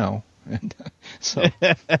gone now. And so,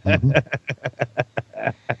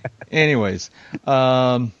 anyways,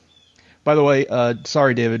 by the way,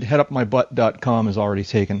 sorry, David, headupmybutt.com is already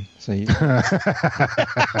taken. So you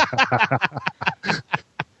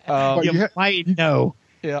might know.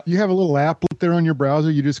 Yeah. You have a little applet there on your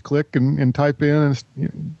browser. You just click and type in.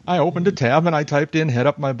 I opened a tab and I typed in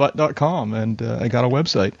headupmybutt.com and I got a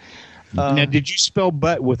website. Now, did you spell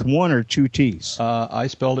butt with one or two T's? I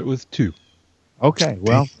spelled it with two. Okay,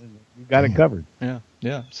 well, you got it covered.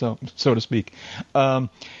 Yeah, so to speak.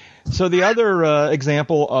 So the other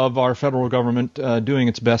example of our federal government doing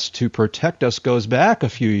its best to protect us goes back a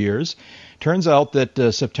few years. Turns out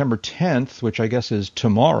that September 10th, which I guess is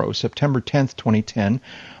tomorrow, September 10th, 2010,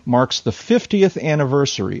 marks the 50th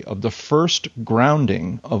anniversary of the first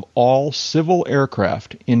grounding of all civil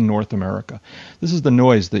aircraft in North America. This is the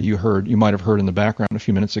noise that you might have heard in the background a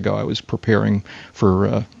few minutes ago. I was preparing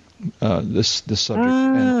for this subject,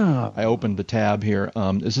 and I opened the tab here.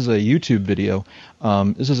 This is a YouTube video.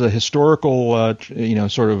 This is a historical,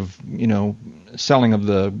 sort of, selling of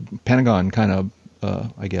the Pentagon kind of,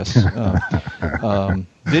 I guess,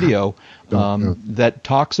 video that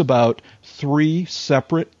talks about 3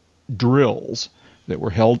 separate drills that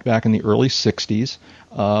were held back in the early 60s,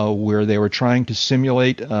 where they were trying to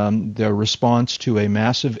simulate their response to a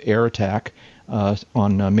massive air attack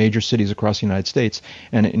on major cities across the United States,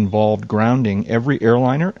 and it involved grounding every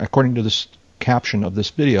airliner, according to this caption of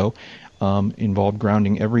this video, involved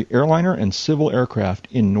grounding every airliner and civil aircraft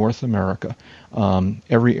in North America.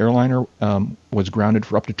 Every airliner was grounded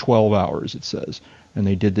for up to 12 hours, it says. And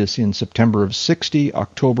they did this in September of 60,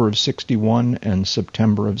 October of 61, and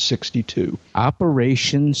September of 62.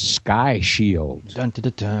 Operation Sky Shield. Dun, dun,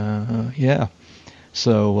 dun, dun. Yeah.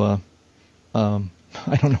 So, I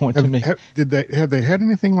don't know what to make. Have they had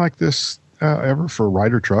anything like this ever for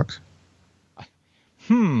Ryder trucks?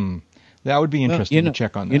 That would be interesting to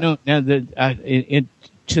check on that. Now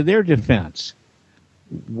to their defense,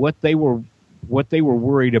 what they were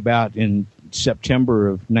worried about in September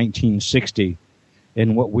of 1960,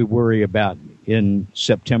 and what we worry about in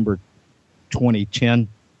September 2010,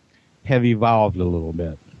 have evolved a little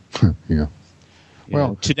bit. Yeah.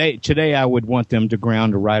 Well, today I would want them to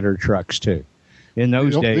ground Ryder trucks too. In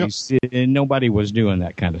those days, nobody was doing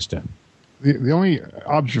that kind of stuff. The only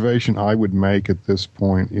observation I would make at this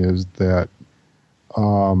point is that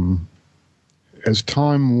as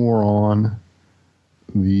time wore on,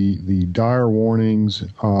 the dire warnings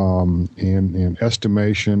and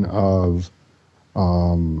estimation of,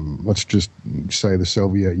 let's just say, the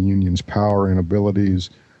Soviet Union's power and abilities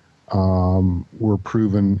were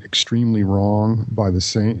proven extremely wrong by the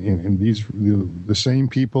same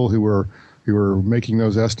people who were making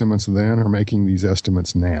those estimates then are making these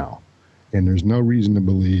estimates now. And there's no reason to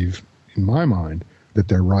believe, in my mind, that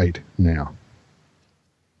they're right now.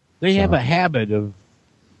 They have a habit of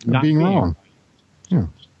not being wrong. Yeah.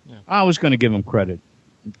 I was going to give them credit.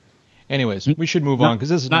 Anyways, we should move on, because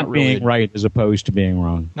this is not really being right as opposed to being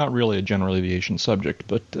wrong. Not really a general aviation subject,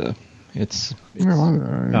 but it's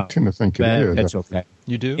I tend to think it is. That's okay.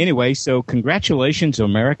 You do? Anyway, so congratulations,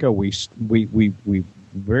 America. We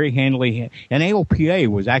very handily, and AOPA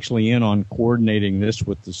was actually in on coordinating this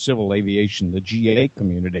with the civil aviation, the GA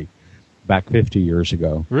community, back 50 years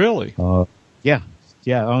ago. Really? Yeah.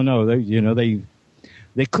 Oh no,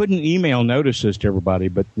 they couldn't email notices to everybody,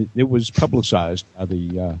 but it was publicized by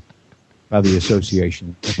the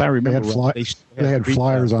association. If I remember, they had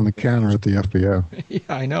flyers on the counter at the FBO. Yeah,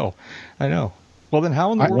 I know. Well, then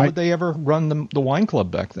how in the world would they ever run the wine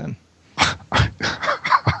club back then?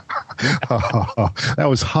 That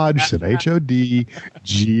was Hodgson, HODGSN,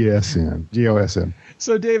 GOSN.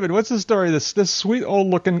 So, David, what's the story? This sweet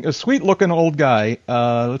looking old guy.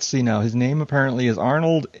 Let's see now. His name apparently is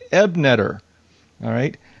Arnold Ebneter. All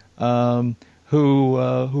right,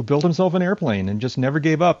 who built himself an airplane and just never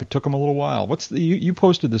gave up. It took him a little while. You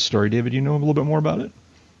posted this story, David? You know a little bit more about it?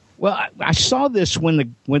 Well, I saw this when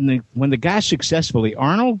the guy successfully,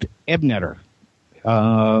 Arnold Ebneter,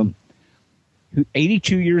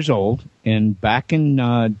 82 years old, and back in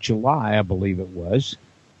July, I believe it was,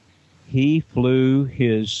 he flew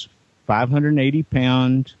his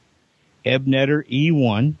 580-pound Ebneter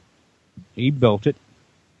E1. He built it.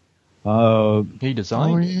 He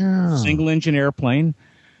designed single-engine airplane.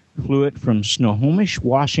 Flew it from Snohomish,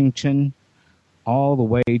 Washington, all the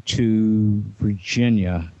way to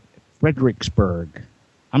Virginia, Fredericksburg.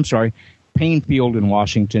 I'm sorry, Painfield in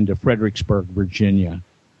Washington to Fredericksburg, Virginia.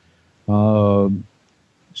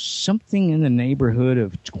 Something in the neighborhood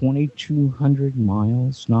of 2,200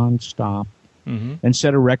 miles nonstop, and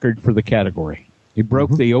set a record for the category. He broke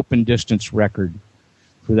the open distance record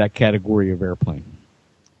for that category of airplane.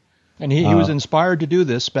 And he was inspired to do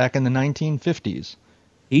this back in the 1950s.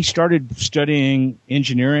 He started studying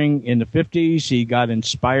engineering in the 50s. He got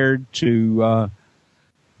inspired to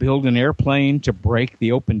build an airplane to break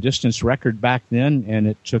the open distance record back then, and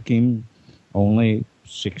it took him only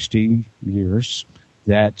 60 years.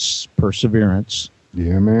 That's perseverance.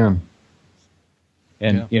 Yeah, man.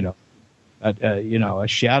 And a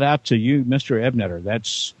shout out to you, Mr. Ebneter.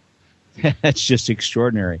 That's just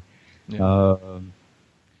extraordinary. Yeah.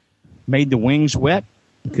 Made the wings wet.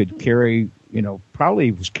 Could carry,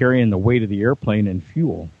 probably was carrying the weight of the airplane and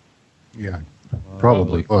fuel. Yeah,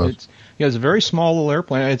 probably was. It's a very small little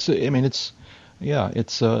airplane. It's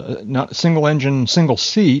not single engine, single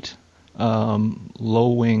seat, low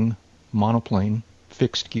wing monoplane,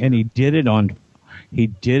 fixed gear. And he did it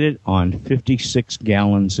on 56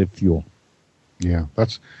 gallons of fuel. Yeah,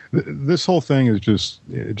 this whole thing is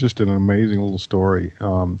just an amazing little story.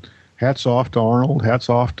 Hats off to Arnold. Hats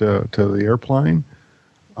off to the airplane.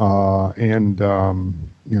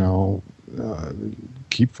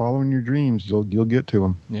 Keep following your dreams. You'll get to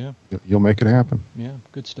them. Yeah, you'll make it happen. Yeah,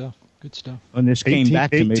 good stuff. Good stuff. And this came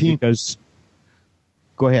back to me because.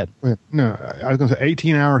 Go ahead. No, I was going to say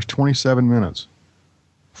 18 hours, 27 minutes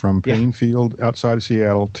from Plainfield outside of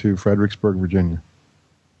Seattle to Fredericksburg, Virginia.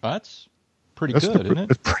 That's pretty good, isn't it?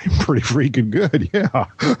 That's pretty freaking good. Yeah.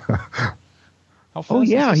 How fast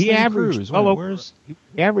is he averaged cruise?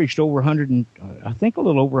 He averaged over 100, I think a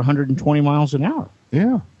little over 120 miles an hour.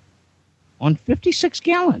 Yeah. On 56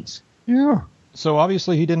 gallons. Yeah. So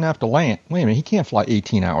obviously he didn't have to land. Wait a minute, he can't fly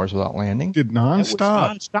 18 hours without landing. Did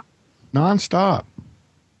nonstop. Nonstop.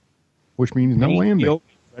 Which means no landing.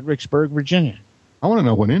 Fredericksburg, Virginia. I want to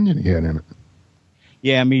know what engine he had in it.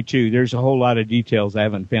 Yeah, me too. There's a whole lot of details I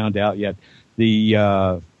haven't found out yet.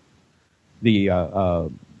 The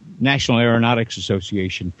National Aeronautics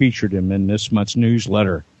Association featured him in this month's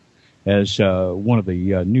newsletter as one of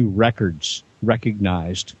the new records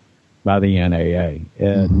recognized by the NAA.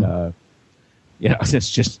 And,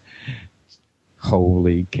 it's just,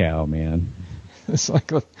 holy cow, man. It's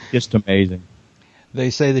like just amazing. They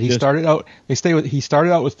say that he started out with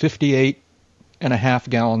 58.5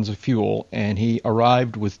 gallons of fuel, and he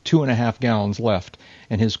arrived with 2.5 gallons left.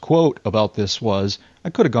 And his quote about this was, "I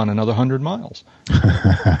could have gone another 100 miles."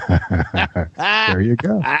 There you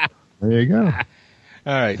go. There you go.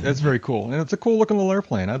 All right, that's very cool, and it's a cool looking little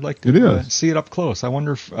airplane. I'd like to see it up close. I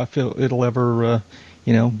wonder if it'll ever,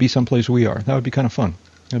 be someplace we are. That would be kind of fun.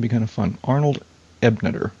 That'd be kind of fun. Arnold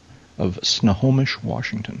Ebneter of Snohomish,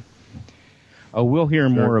 Washington. Oh, we'll hear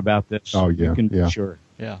more about this. Oh, yeah. You can be sure.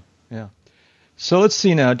 Yeah. So let's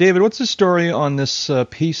see now. David, what's the story on this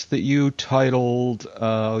piece that you titled,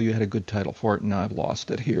 you had a good title for it, and now I've lost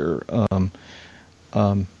it here.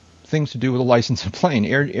 Things to do with a licensed plane,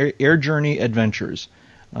 Air Journey Adventures.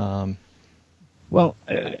 Well,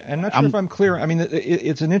 I'm not sure if I'm clear. I mean,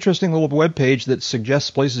 it's an interesting little web page that suggests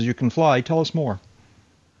places you can fly. Tell us more.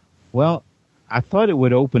 Well, I thought it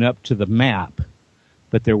would open up to the map,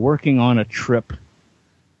 but they're working on a trip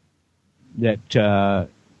that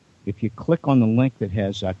if you click on the link that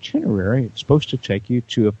has itinerary, it's supposed to take you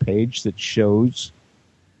to a page that shows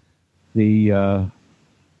the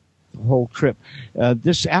whole trip.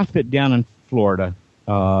 This outfit down in Florida,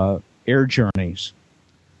 Air Journeys,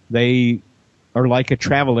 they are like a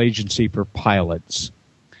travel agency for pilots,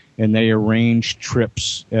 and they arrange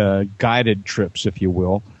trips, guided trips, if you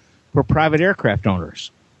will, for private aircraft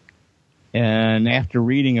owners. And after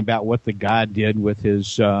reading about what the guy did with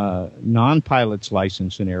his non-pilot's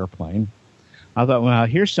license in airplane, I thought, well,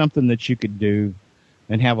 here's something that you could do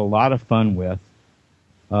and have a lot of fun with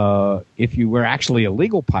if you were actually a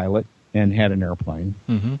legal pilot and had an airplane.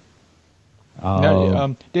 Mm-hmm.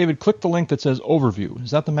 Now, David, click the link that says overview.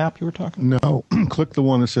 Is that the map you were talking about? No, click the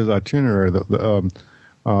one that says itinerary.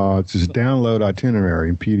 It says download itinerary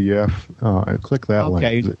in PDF. Click that link.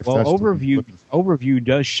 Okay. Well, overview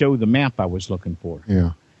does show the map I was looking for.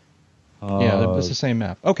 Yeah. That's the same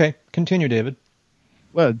map. Okay, continue, David.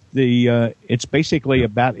 Well, it's basically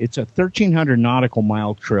it's a 1,300 nautical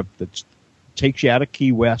mile trip that takes you out of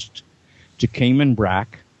Key West to Cayman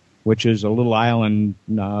Brac, which is a little island,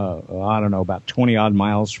 about 20 odd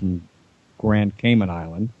miles from Grand Cayman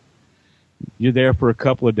Island. You're there for a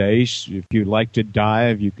couple of days. If you like to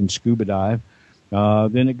dive, you can scuba dive.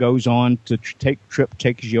 Then it goes on to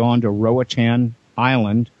takes you on to Roatan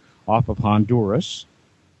Island off of Honduras.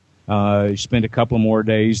 You spend a couple more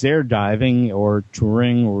days there diving or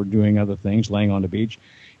touring or doing other things, laying on the beach.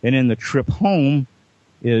 And then the trip home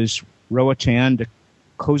is Roatan to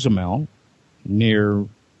Cozumel near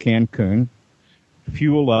Cancun,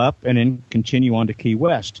 fuel up, and then continue on to Key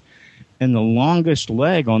West. And the longest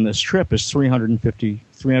leg on this trip is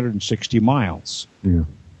 360 miles. Yeah.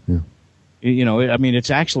 It's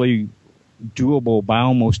actually doable by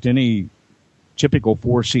almost any typical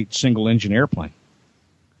 4-seat single-engine airplane.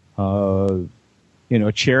 A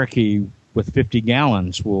Cherokee with 50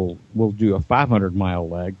 gallons will do a 500-mile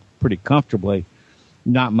leg pretty comfortably.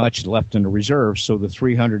 Not much left in the reserve, so the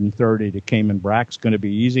 330 to Cayman Brac is going to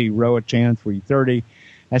be easy. Roatan 330,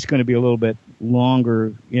 that's going to be a little bit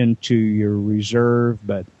longer into your reserve,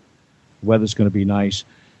 but the weather's going to be nice.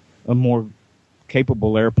 A more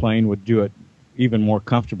capable airplane would do it even more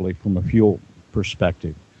comfortably from a fuel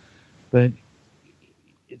perspective. But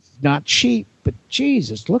it's not cheap, but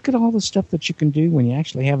Jesus, look at all the stuff that you can do when you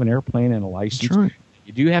actually have an airplane and a license. That's right.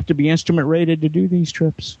 You do have to be instrument rated to do these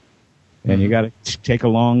trips. And you got to take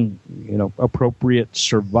along, appropriate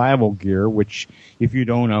survival gear, which if you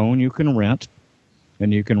don't own, you can rent.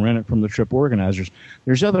 And you can rent it from the trip organizers.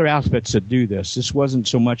 There's other outfits that do this. This wasn't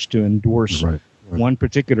so much to endorse one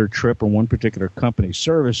particular trip or one particular company's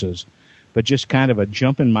services, but just kind of a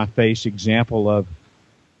jump-in-my-face example of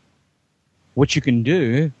what you can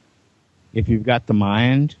do if you've got the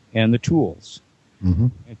mind and the tools. Mm-hmm.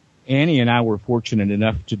 Annie and I were fortunate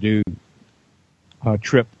enough to do a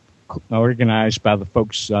trip organized by the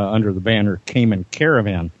folks under the banner Cayman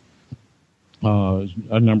Caravan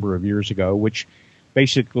a number of years ago, which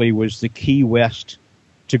basically was the Key West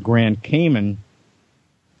to Grand Cayman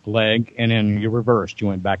leg, and then you reversed. You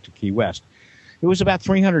went back to Key West. It was about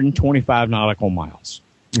 325 nautical miles.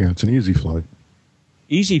 Yeah, it's an easy flight.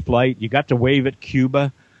 Easy flight. You got to wave at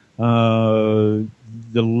Cuba. The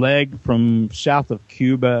leg from south of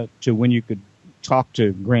Cuba to when you could talk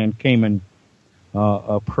to Grand Cayman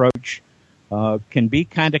approach can be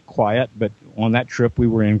kind of quiet, but on that trip we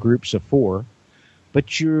were in groups of 4.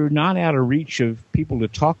 But you're not out of reach of people to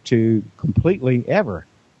talk to completely ever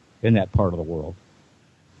in that part of the world,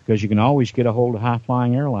 because you can always get a hold of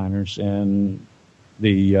high-flying airliners and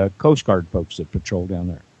the Coast Guard folks that patrol down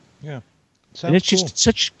there. Yeah. And it's just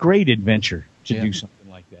such great adventure to do something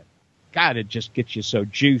like that. God, it just gets you so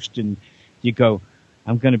juiced, and you go,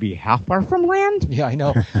 I'm going to be how far from land? Yeah, I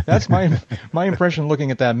know. That's my impression looking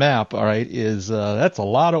at that map, all right, is that's a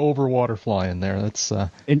lot of overwater flying there. That's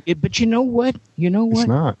but you know what? It's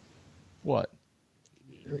not. What?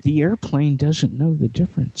 The airplane doesn't know the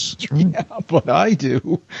difference. That's right. Yeah, but I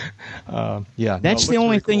do. That's the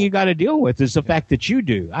only thing you got to deal with is the fact that you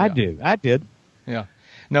do. I did. Yeah.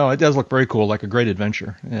 No, it does look very cool, like a great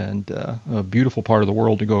adventure, and a beautiful part of the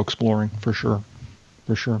world to go exploring, for sure.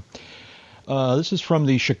 For sure. This is from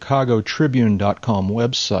the ChicagoTribune.com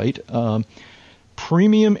website.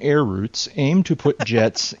 Premium air routes aim to put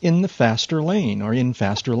jets in the faster lane or in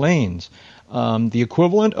faster lanes. The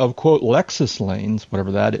equivalent of, quote, Lexus lanes,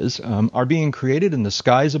 whatever that is, are being created in the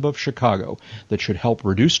skies above Chicago that should help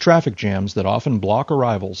reduce traffic jams that often block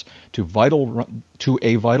arrivals to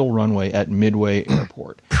a vital runway at Midway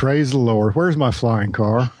Airport. Praise the Lord. Where's my flying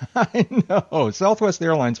car? I know. Southwest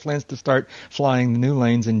Airlines plans to start flying the new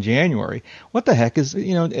lanes in January. What the heck is,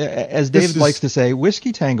 as David likes to say,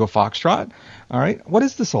 Whiskey Tango Foxtrot. All right. What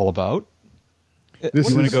is this all about? You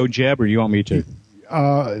want to go, Jeb, or you want me to?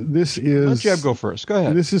 This is. Let Jeb go first. Go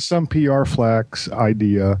ahead. This is some PR flax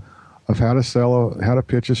idea of how to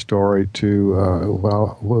pitch a story to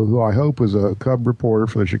who I hope is a cub reporter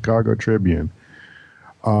for the Chicago Tribune,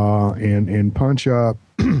 and punch up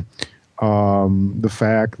the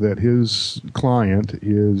fact that his client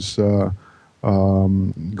is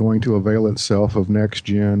going to avail itself of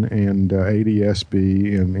NextGen and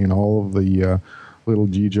ADSB and all of the little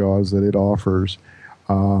GJAWs that it offers.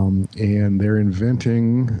 And they're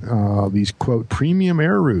inventing these, quote, premium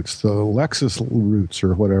air routes, the Lexus routes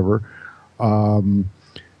or whatever,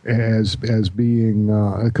 as being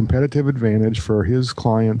a competitive advantage for his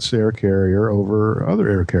client's air carrier over other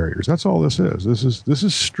air carriers. That's all this is. This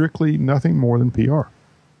is strictly nothing more than PR.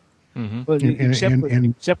 Mm-hmm. But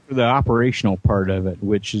except for the operational part of it,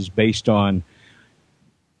 which is based on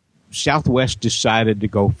Southwest decided to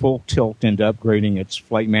go full tilt into upgrading its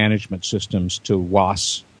flight management systems to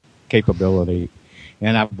WAAS capability,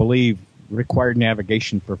 and I believe required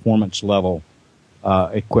navigation performance level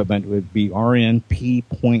equipment would be RNP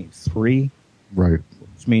 0.3. Right.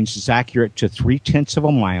 Which means it's accurate to 0.3 of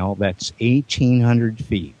a mile. That's 1,800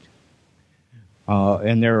 feet.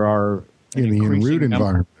 And there are in the en route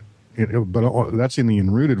environment. But that's in the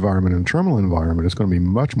en route environment. In terminal environment, it's going to be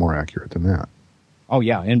much more accurate than that. Oh,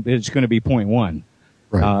 yeah, and it's going to be 0.1.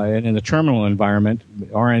 Right. And in the terminal environment,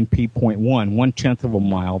 RNP 0.1, 1/10 of a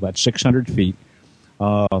mile, that's 600 feet.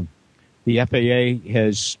 The FAA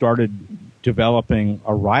has started developing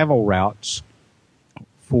arrival routes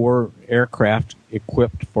for aircraft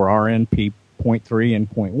equipped for RNP 0.3 and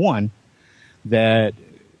 0.1 that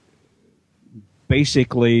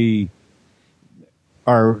basically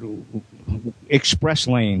are express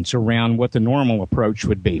lanes around what the normal approach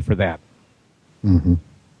would be for that. Mm-hmm.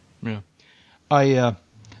 Yeah,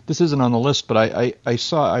 this isn't on the list, but I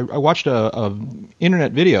watched a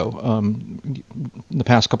internet video in the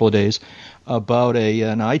past couple of days about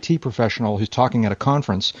an IT professional who's talking at a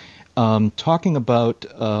conference, talking about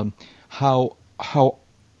how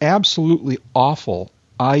absolutely awful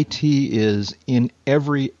IT is in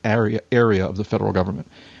every area of the federal government.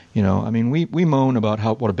 I mean, we moan about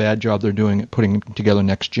what a bad job they're doing at putting together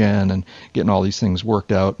NextGen and getting all these things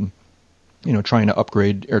worked out. trying to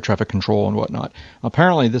upgrade air traffic control and whatnot.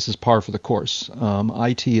 Apparently, this is par for the course.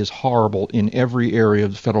 IT is horrible in every area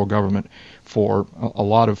of the federal government for a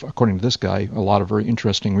lot of, according to this guy, a lot of very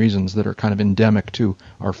interesting reasons that are kind of endemic to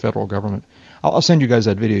our federal government. I'll send you guys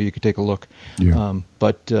that video. You could take a look. Yeah.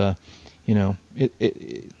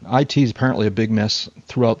 IT is apparently a big mess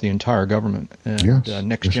throughout the entire government, and Yes.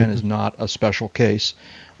 NextGen is not a special case.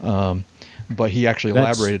 But he actually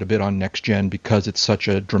elaborated a bit on NextGen because it's such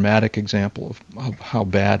a dramatic example of how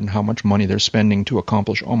bad and how much money they're spending to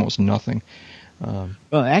accomplish almost nothing. Well,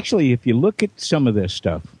 actually, if you look at some of this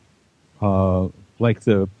stuff, like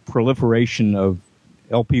the proliferation of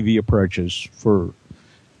LPV approaches for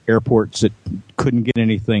airports that couldn't get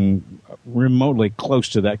anything remotely close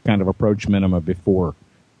to that kind of approach minimum before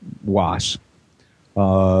WAAS,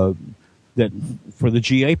 that for the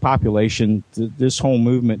GA population, this whole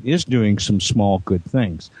movement is doing some small good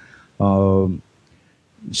things. Some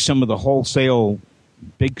of the wholesale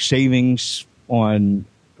big savings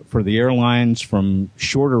for the airlines from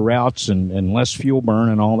shorter routes and less fuel burn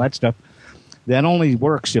and all that stuff, that only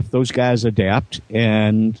works if those guys adapt,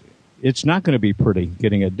 and it's not going to be pretty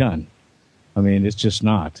getting it done. I mean, it's just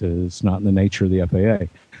not. It's not in the nature of the FAA.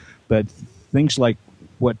 But things like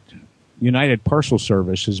what United Parcel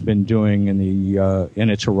Service has been doing in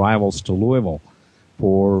its arrivals to Louisville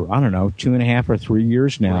for, 2.5 or 3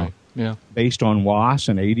 years now, Right. Yeah. based on WAAS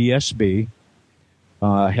and ADS-B,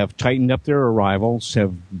 have tightened up their arrivals,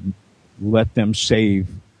 have let them save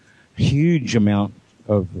huge amount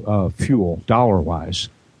of fuel, dollar-wise,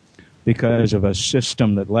 because of a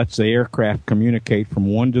system that lets the aircraft communicate from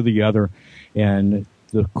one to the other, and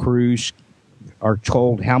the crews are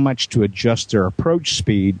told how much to adjust their approach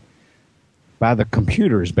speed by the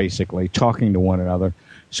computers, basically, talking to one another,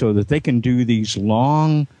 so that they can do these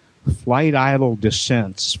long flight idle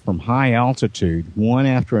descents from high altitude, one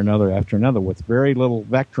after another, with very little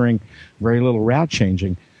vectoring, very little route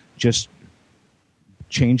changing, just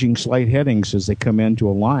changing slight headings as they come into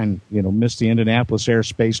a line, miss the Indianapolis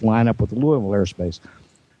airspace, line up with the Louisville airspace.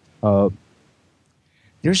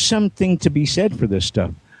 There's something to be said for this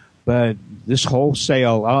stuff. But this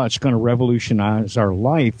wholesale, it's going to revolutionize our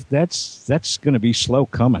life, that's going to be slow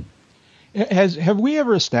coming. Have we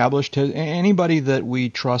ever established, has anybody that we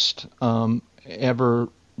trust ever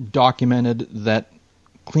documented that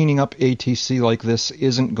cleaning up ATC like this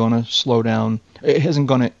isn't going to slow down, it isn't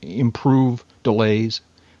going to improve delays?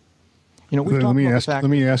 Let me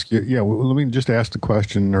ask you. Yeah, let me just ask the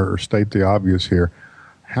question or state the obvious here.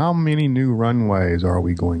 How many new runways are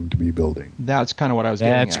we going to be building? That's kind of what I was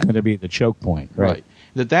getting at. That's going to be the choke point, right?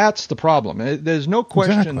 That's the problem. There's no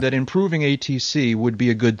question that improving ATC would be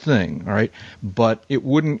a good thing, all right? But it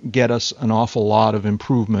wouldn't get us an awful lot of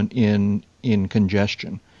improvement in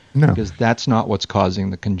congestion. No. Because that's not what's causing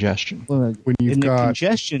the congestion. Well, the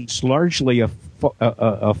congestion's largely a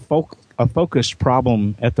focused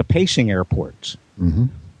problem at the pacing airports. Mm-hmm.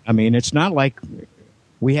 I mean, it's not like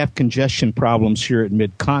we have congestion problems here at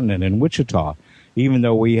Mid-Continent in Wichita, even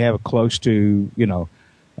though we have close to,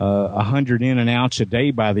 100 in and outs a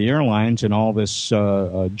day by the airlines and all this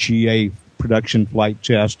GA production flight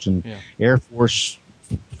tests and Air Force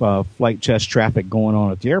flight test traffic going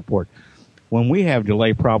on at the airport. When we have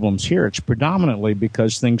delay problems here, it's predominantly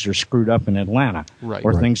because things are screwed up in Atlanta,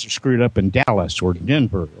 or things are screwed up in Dallas or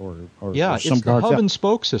Denver, or some it's the hub and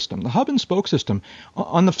spoke system. The hub and spoke system,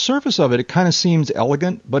 on the surface of it, it kind of seems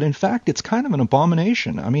elegant, but in fact, it's kind of an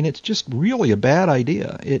abomination. I mean, it's just really a bad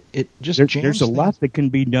idea. It just jams there's a things. lot that can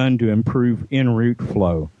be done to improve en route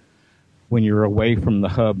flow when you're away from the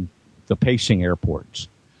hub, the pacing airports,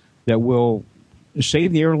 that will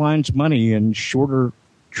save the airlines money in shorter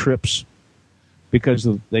trips, because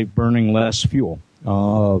they're burning less fuel.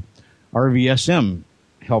 RVSM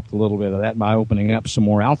helped a little bit of that by opening up some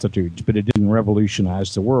more altitudes, but it didn't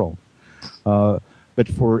revolutionize the world. But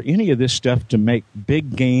for any of this stuff to make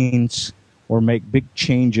big gains or make big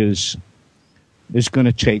changes is going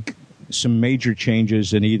to take some major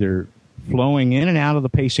changes in either flowing in and out of the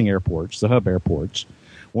pacing airports, the hub airports,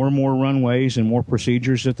 or more runways and more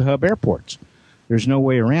procedures at the hub airports. There's no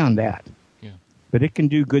way around that. But it can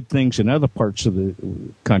do good things in other parts of the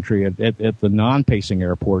country at the non-pacing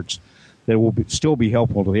airports that will still be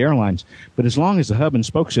helpful to the airlines. But as long as the hub and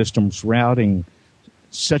spoke system's routing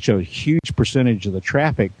such a huge percentage of the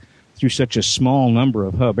traffic through such a small number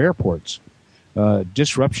of hub airports,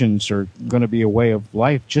 disruptions are going to be a way of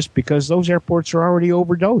life, just because those airports are already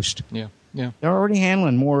overdosed. Yeah. They're already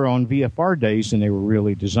handling more on VFR days than they were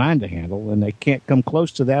really designed to handle, and they can't come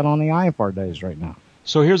close to that on the IFR days right now.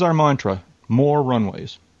 So here's our mantra. More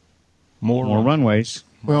runways. More runways.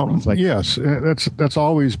 Well, yes, that's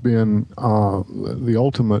always been the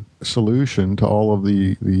ultimate solution to all of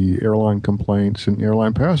the airline complaints and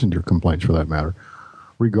airline passenger complaints, for that matter,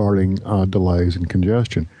 regarding delays and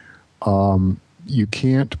congestion. You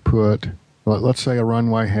can't put, let's say, a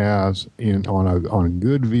runway has on a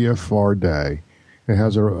good VFR day, it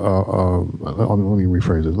has let me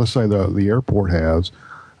rephrase it. Let's say the airport has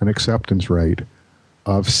an acceptance rate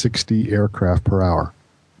of 60 aircraft per hour.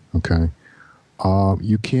 Okay.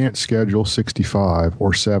 You can't schedule 65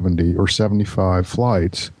 or 70 or 75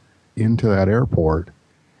 flights into that airport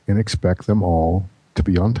and expect them all to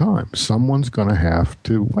be on time. Someone's going to have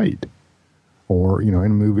to wait or,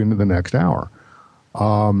 and move into the next hour.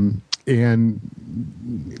 And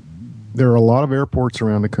there are a lot of airports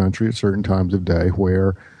around the country at certain times of day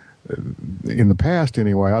where, in the past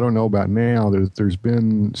anyway, I don't know about now, there's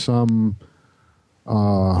been some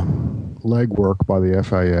legwork by the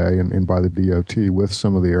FAA and by the DOT with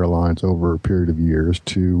some of the airlines over a period of years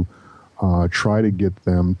to try to get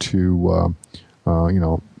them to,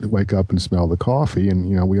 wake up and smell the coffee.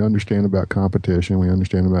 And, we understand about competition. We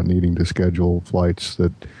understand about needing to schedule flights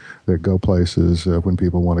that go places when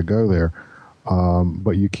people want to go there.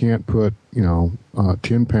 But you can't put,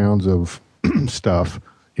 10 pounds of stuff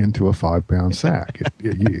into a 5-pound sack.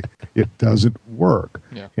 It doesn't work.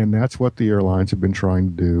 Yeah. And that's what the airlines have been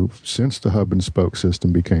trying to do since the hub and spoke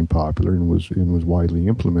system became popular and was widely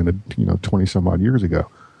implemented, 20 some odd years ago.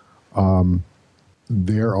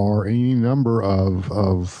 There are any number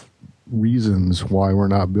of reasons why we're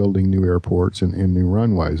not building new airports and new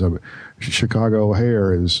runways. Chicago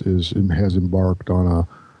O'Hare has embarked on a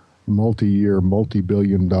multi-year,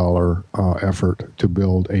 multi-billion-dollar effort to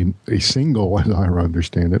build a single, as I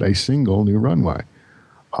understand it, a single new runway.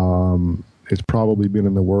 It's probably been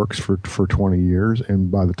in the works for 20 years, and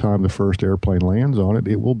by the time the first airplane lands on it,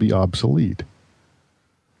 it will be obsolete.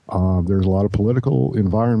 There's a lot of political,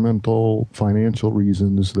 environmental, financial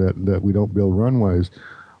reasons that we don't build runways,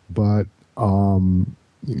 but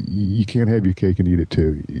you can't have your cake and eat it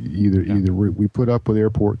too. Either we put up with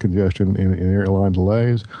airport congestion and airline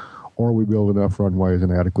delays, or we build enough runways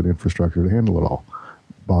and adequate infrastructure to handle it all.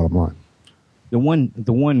 Bottom line. The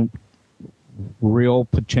one real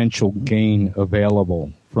potential gain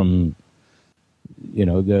available from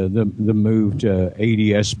the move to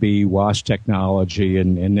ADS-B, WAAS technology,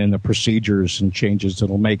 and then the procedures and changes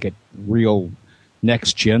that'll make it real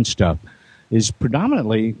next-gen stuff is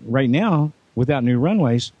predominantly, right now, without new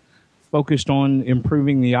runways, focused on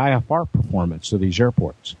improving the IFR performance of these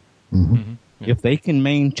airports. Mm-hmm. Mm-hmm. If they can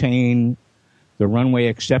maintain the runway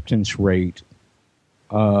acceptance rate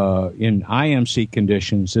in IMC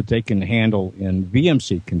conditions that they can handle in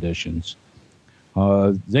VMC conditions,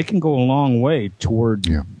 they can go a long way toward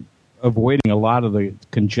avoiding a lot of the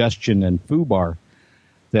congestion and FUBAR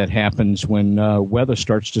that happens when weather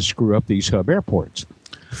starts to screw up these hub airports.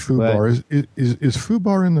 FUBAR, is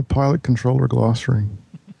FUBAR in the pilot controller glossary?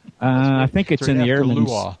 I think it's in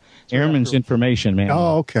the Airman's information manual.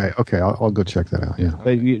 Oh, okay. I'll go check that out. Yeah.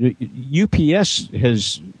 But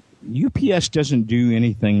UPS doesn't do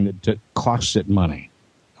anything that costs it money.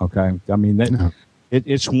 Okay, I mean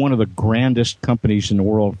it's one of the grandest companies in the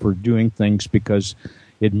world for doing things because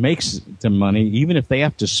it makes them money, even if they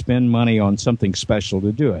have to spend money on something special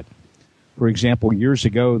to do it. For example, years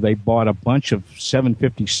ago they bought a bunch of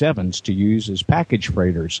 757s to use as package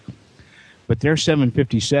freighters. But their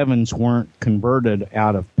 757s weren't converted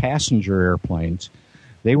out of passenger airplanes.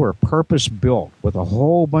 They were purpose-built with a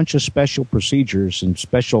whole bunch of special procedures and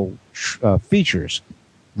special features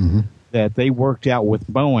that they worked out with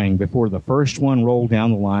Boeing before the first one rolled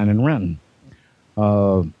down the line in Renton.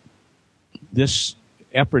 This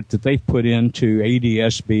effort that they've put into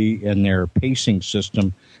ADS-B and their pacing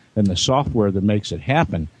system and the software that makes it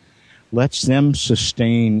happen lets them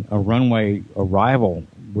sustain a runway arrival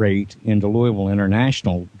rate into Louisville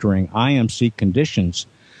International during IMC conditions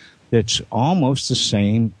that's almost the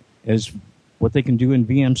same as what they can do in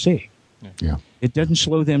VMC. Yeah. It doesn't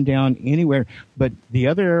slow them down anywhere, but the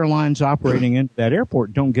other airlines operating in that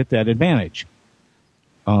airport don't get that advantage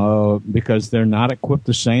because they're not equipped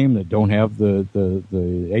the same. They don't have the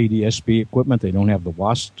ADS-B equipment. They don't have the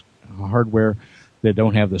WAAS hardware. They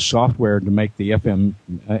don't have the software to make the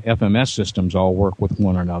FMS systems all work with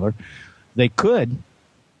one another. They could,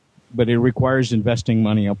 but it requires investing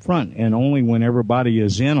money up front. And only when everybody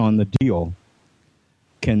is in on the deal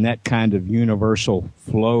can that kind of universal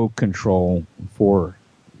flow control for,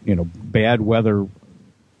 bad weather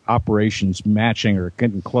operations matching or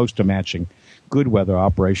getting close to matching good weather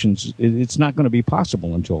operations. It's not going to be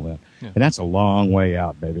possible until then. Yeah. And that's a long way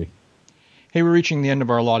out, baby. Hey, we're reaching the end of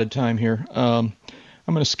our allotted time here.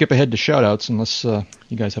 I'm going to skip ahead to shout-outs unless you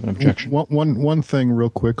guys have an objection. One thing real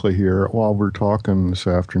quickly here. While we're talking this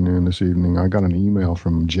evening, I got an email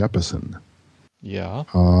from Jeppesen. Yeah.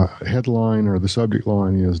 Headline or the subject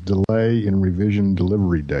line is delay in revision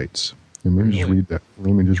delivery dates. And let me just read that.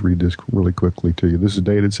 Let me just read this really quickly to you. This is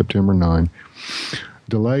dated September 9.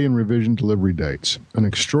 Delay in revision delivery dates. An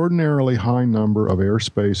extraordinarily high number of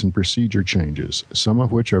airspace and procedure changes, some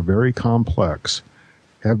of which are very complex,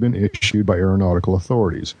 have been issued by aeronautical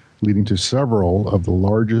authorities, leading to several of the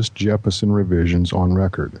largest Jeppesen revisions on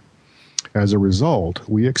record. As a result,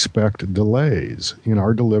 we expect delays in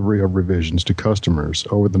our delivery of revisions to customers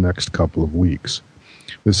over the next couple of weeks.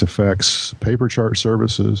 This affects paper chart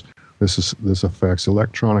services. This affects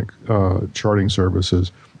electronic charting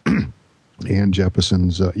services and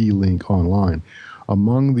Jeppesen's eLink Online.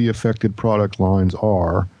 Among the affected product lines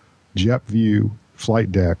are JetView,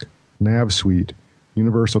 Flight Deck, NavSuite,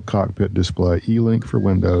 Universal Cockpit Display, eLink for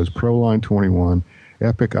Windows, ProLine 21,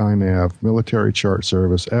 Epic iNav, Military Chart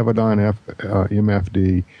Service, Evodyne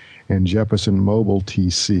MFD, and Jeppesen Mobile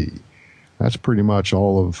TC. That's pretty much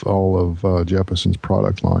all of Jeppesen's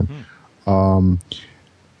product line.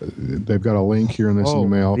 They've got a link here in this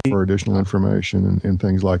email for additional information and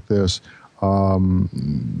things like this.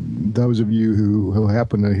 Those of you who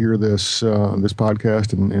happen to hear this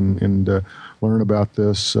podcast and learn about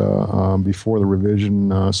this before the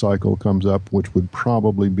revision cycle comes up, which would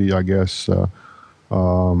probably be, I guess,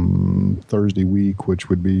 Thursday week, which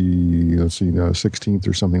would be 16th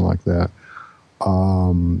or something like that.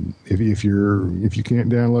 If you can't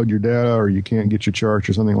download your data or you can't get your charts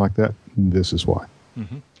or something like that, this is why.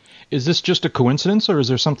 Mm-hmm. Is this just a coincidence, or is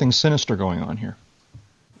there something sinister going on here?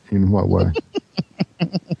 In what way?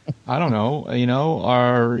 I don't know.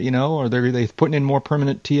 Are they putting in more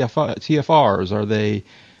permanent TFRs? Are they,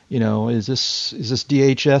 is this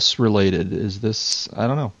DHS related? Is this, I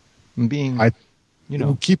don't know.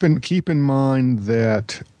 Keep in mind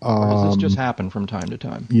that or does this just happen from time to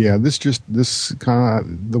time? Yeah, this kind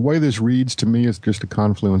of, the way this reads to me is just a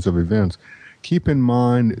confluence of events. Keep in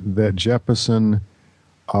mind that Jeppesen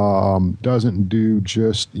doesn't do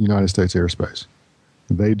just United States airspace.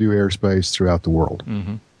 They do airspace throughout the world.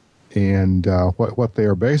 Mm-hmm. And what they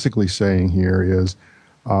are basically saying here is,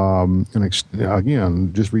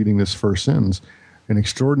 again, just reading this first sentence, an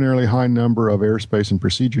extraordinarily high number of airspace and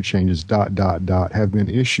procedure changes, ... have been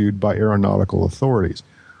issued by aeronautical authorities.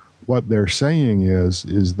 What they're saying is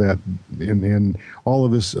that, and all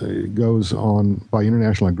of this goes on by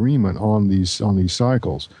international agreement on these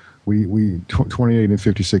cycles. We 28 and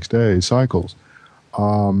 56 days cycles.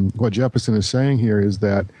 What Jeppesen is saying here is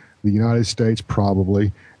that the United States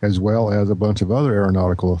probably, as well as a bunch of other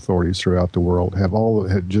aeronautical authorities throughout the world,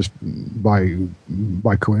 had just by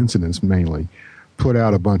coincidence mainly put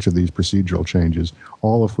out a bunch of these procedural changes,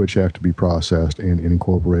 all of which have to be processed and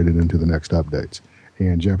incorporated into the next updates.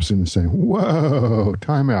 And Jeppesen is saying, whoa,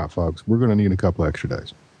 time out, folks. We're going to need a couple extra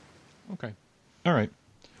days. Okay. All right.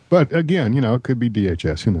 But again, it could be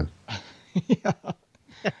DHS. Who knows?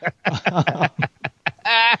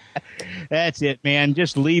 That's it, man.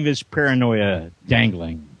 Just leave his paranoia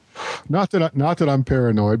dangling. Not that I'm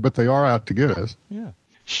paranoid, but they are out to get us. Yeah.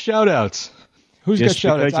 Shout-outs. Who's got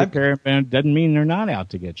shout-outs? Just because you're paranoid doesn't mean they're not out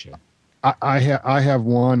to get you. I have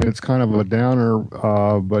one. It's kind of a downer,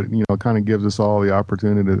 but it kind of gives us all the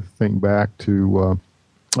opportunity to think back to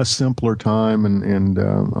a simpler time, and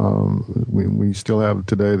we still have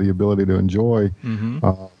today the ability to enjoy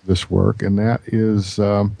this work, and that is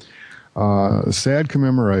a sad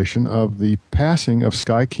commemoration of the passing of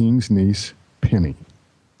Sky King's niece, Penny.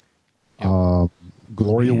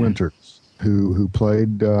 Gloria Winters, who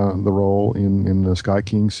played the role in the Sky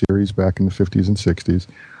King series back in the 50s and 60s,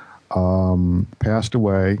 passed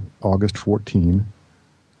away August 14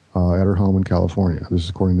 at her home in California. This is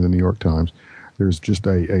according to the New York Times. There's just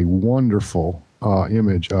a wonderful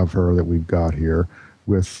image of her that we've got here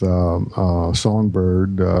with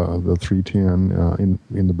Songbird, the 310,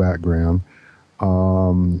 in the background.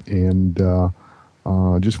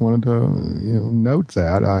 Just wanted to note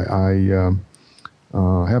that.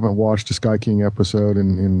 I haven't watched a Sky King episode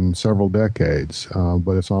in several decades,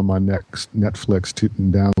 but it's on my next Netflix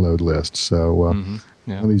download list. So one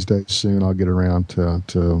of these days soon I'll get around to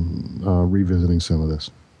revisiting some of this.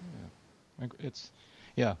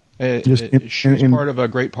 She's part of a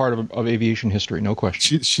great part of aviation history, no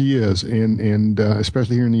question. She is, and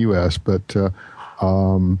especially here in the U.S., but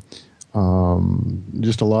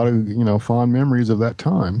just a lot of fond memories of that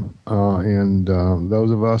time, and those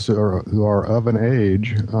of us who are of an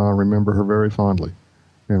age remember her very fondly,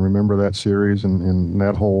 and remember that series and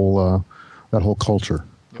that whole culture.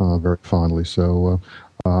 very fondly. So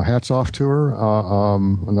hats off to her.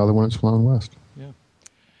 Another one that's flown west. Yeah.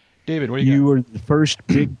 David, what do you got? You were the first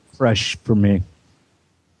big crush for me.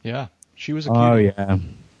 Yeah, she was a cutie. Oh, yeah.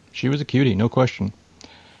 She was a cutie, no question.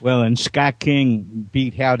 Well, and Sky King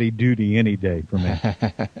beat Howdy Doody any day for me.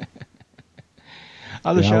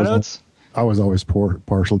 Other shout-outs? I was always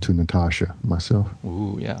partial to Natasha myself.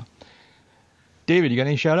 Ooh, yeah. David, you got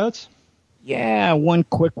any shout-outs? Yeah, one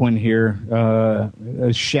quick one here.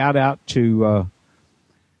 A shout-out to a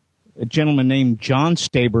gentleman named John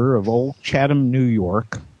Staber of Old Chatham, New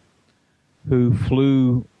York, who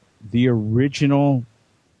flew the original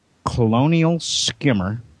Colonial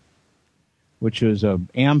Skimmer, which was an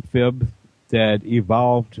amphib that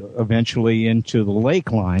evolved eventually into the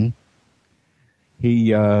Lake Line.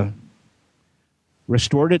 He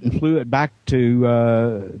restored it and flew it back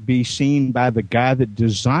to be seen by the guy that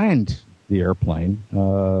designed the airplane,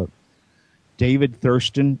 David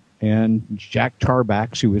Thurston and Jack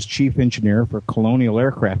Tarbax, who was chief engineer for Colonial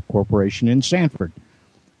Aircraft Corporation in Sanford.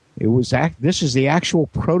 This is the actual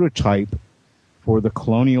prototype for the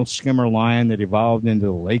Colonial Skimmer line that evolved into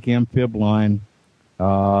the Lake Amphib line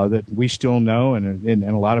that we still know and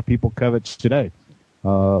a lot of people covet today.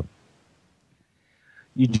 You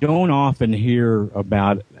don't often hear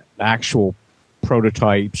about actual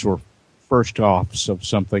prototypes or first-offs of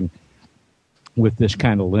something with this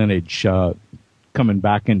kind of lineage coming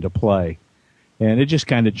back into play. And it just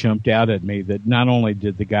kind of jumped out at me that not only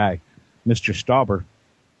did the guy, Mr. Stauber,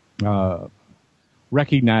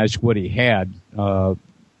 recognize what he had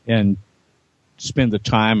and spend the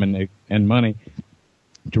time and money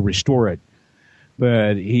to restore it,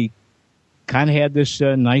 but he kind of had this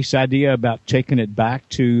nice idea about taking it back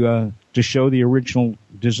to show the original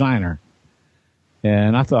designer.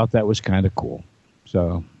 And I thought that was kind of cool.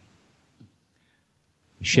 So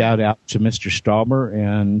shout out to Mr. Stauber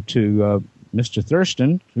and to Mr.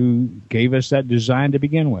 Thurston, who gave us that design to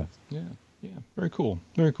begin with. Yeah, very cool,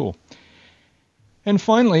 very cool. And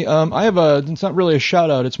finally, I have it's not really a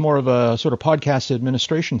shout-out, it's more of a sort of podcast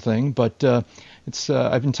administration thing, but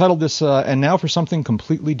I've entitled this, And Now for Something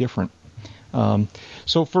Completely Different.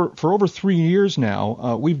 So for over 3 years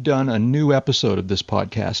now, we've done a new episode of this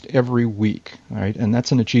podcast every week, all right? And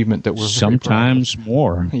that's an achievement that we're sometimes very proud of.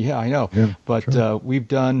 more. Yeah, I know. Yeah, but sure. We've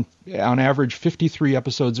done, on average, 53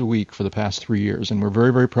 episodes a week for the past 3 years, and we're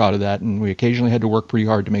very, very proud of that, and we occasionally had to work pretty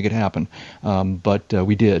hard to make it happen, but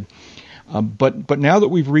we did. But now that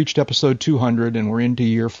we've reached episode 200 and we're into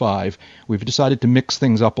year 5, we've decided to mix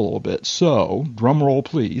things up a little bit. So, drum roll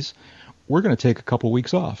please, we're going to take a couple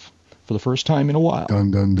weeks off for the first time in a while.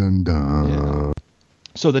 Dun, dun, dun, dun. Yeah.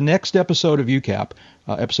 So the next episode of UCAP,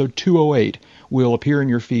 episode 208, will appear in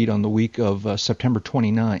your feed on the week of September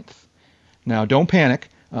 29th. Now, don't panic.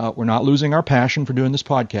 We're not losing our passion for doing this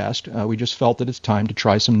podcast. We just felt that it's time to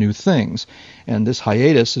try some new things. And this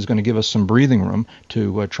hiatus is going to give us some breathing room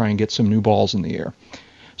to try and get some new balls in the air.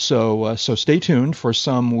 So stay tuned for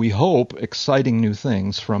some, we hope, exciting new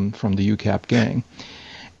things from the UCAP gang.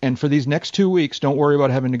 And for these next 2 weeks, don't worry about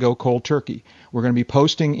having to go cold turkey. We're going to be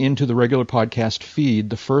posting into the regular podcast feed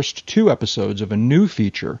the first 2 episodes of a new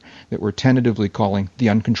feature that we're tentatively calling the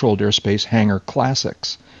Uncontrolled Airspace Hangar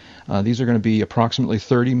Classics. These are going to be approximately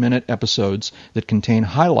 30-minute episodes that contain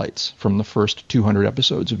highlights from the first 200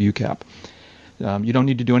 episodes of UCAP. You don't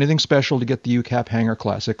need to do anything special to get the UCAP Hangar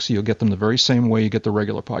Classics. You'll get them the very same way you get the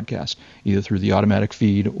regular podcast, either through the automatic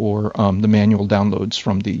feed or the manual downloads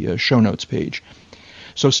from the show notes page.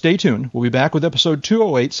 So stay tuned. We'll be back with episode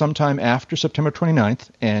 208 sometime after September 29th,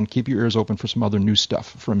 and keep your ears open for some other new stuff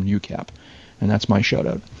from UCAP. And that's my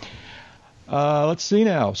shout-out. Let's see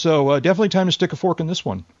now. So definitely time to stick a fork in this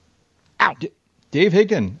one. Ow! Dave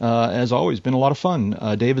Higdon, as always, been a lot of fun.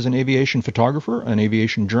 Dave is an aviation photographer, an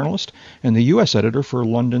aviation journalist, and the U.S. editor for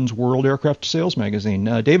London's World Aircraft Sales magazine.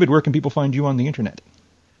 David, where can people find you on the internet?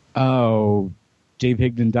 Oh,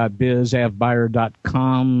 davehigdon.biz,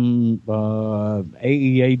 avbuyer.com,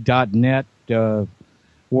 aea.net,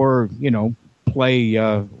 or,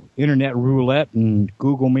 play internet roulette and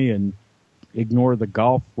Google me and ignore the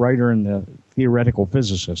golf writer and the theoretical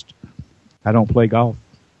physicist. I don't play golf.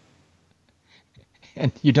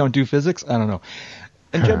 And you don't do physics? I don't know.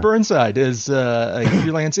 And Jeb Burnside is a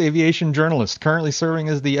freelance aviation journalist, currently serving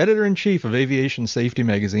as the editor-in-chief of Aviation Safety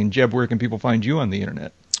magazine. Jeb, where can people find you on the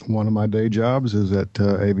internet? One of my day jobs is at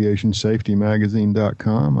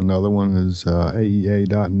aviationsafetymagazine.com. Another one is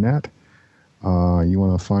aea.net. You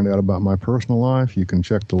want to find out about my personal life, you can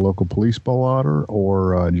check the local police blotter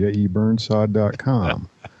or jeburnside.com.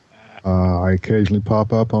 I occasionally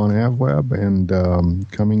pop up on AvWeb,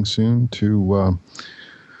 and coming soon to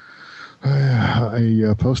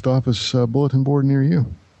A post office bulletin board near you.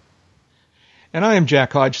 And I am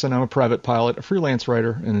Jack Hodgson. I'm a private pilot, a freelance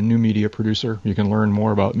writer, and a new media producer. You can learn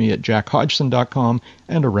more about me at jackhodgson.com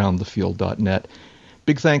and aroundthefield.net.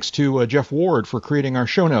 Big thanks to Jeff Ward for creating our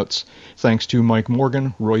show notes. Thanks to Mike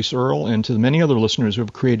Morgan, Royce Earl, and to the many other listeners who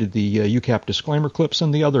have created the UCAP disclaimer clips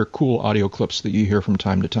and the other cool audio clips that you hear from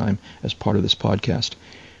time to time as part of this podcast.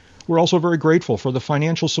 We're also very grateful for the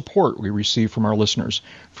financial support we receive from our listeners.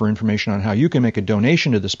 For information on how you can make a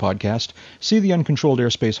donation to this podcast, see the Uncontrolled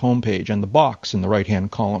Airspace homepage and the box in the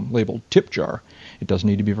right-hand column labeled Tip Jar. It doesn't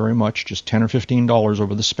need to be very much, just $10 or $15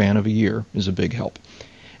 over the span of a year is a big help.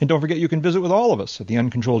 And don't forget you can visit with all of us at the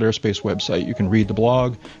Uncontrolled Airspace website. You can read the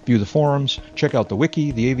blog, view the forums, check out the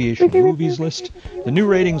wiki, the aviation movies list, the new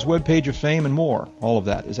ratings webpage of fame, and more. All of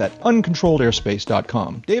that is at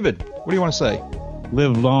uncontrolledairspace.com. David, what do you want to say?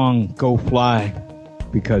 Live long, go fly,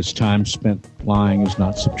 because time spent flying is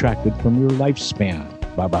not subtracted from your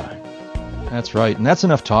lifespan. Bye-bye. That's right, and that's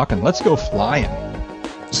enough talking. Let's go flying.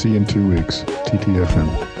 See you in 2 weeks.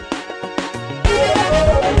 TTFN.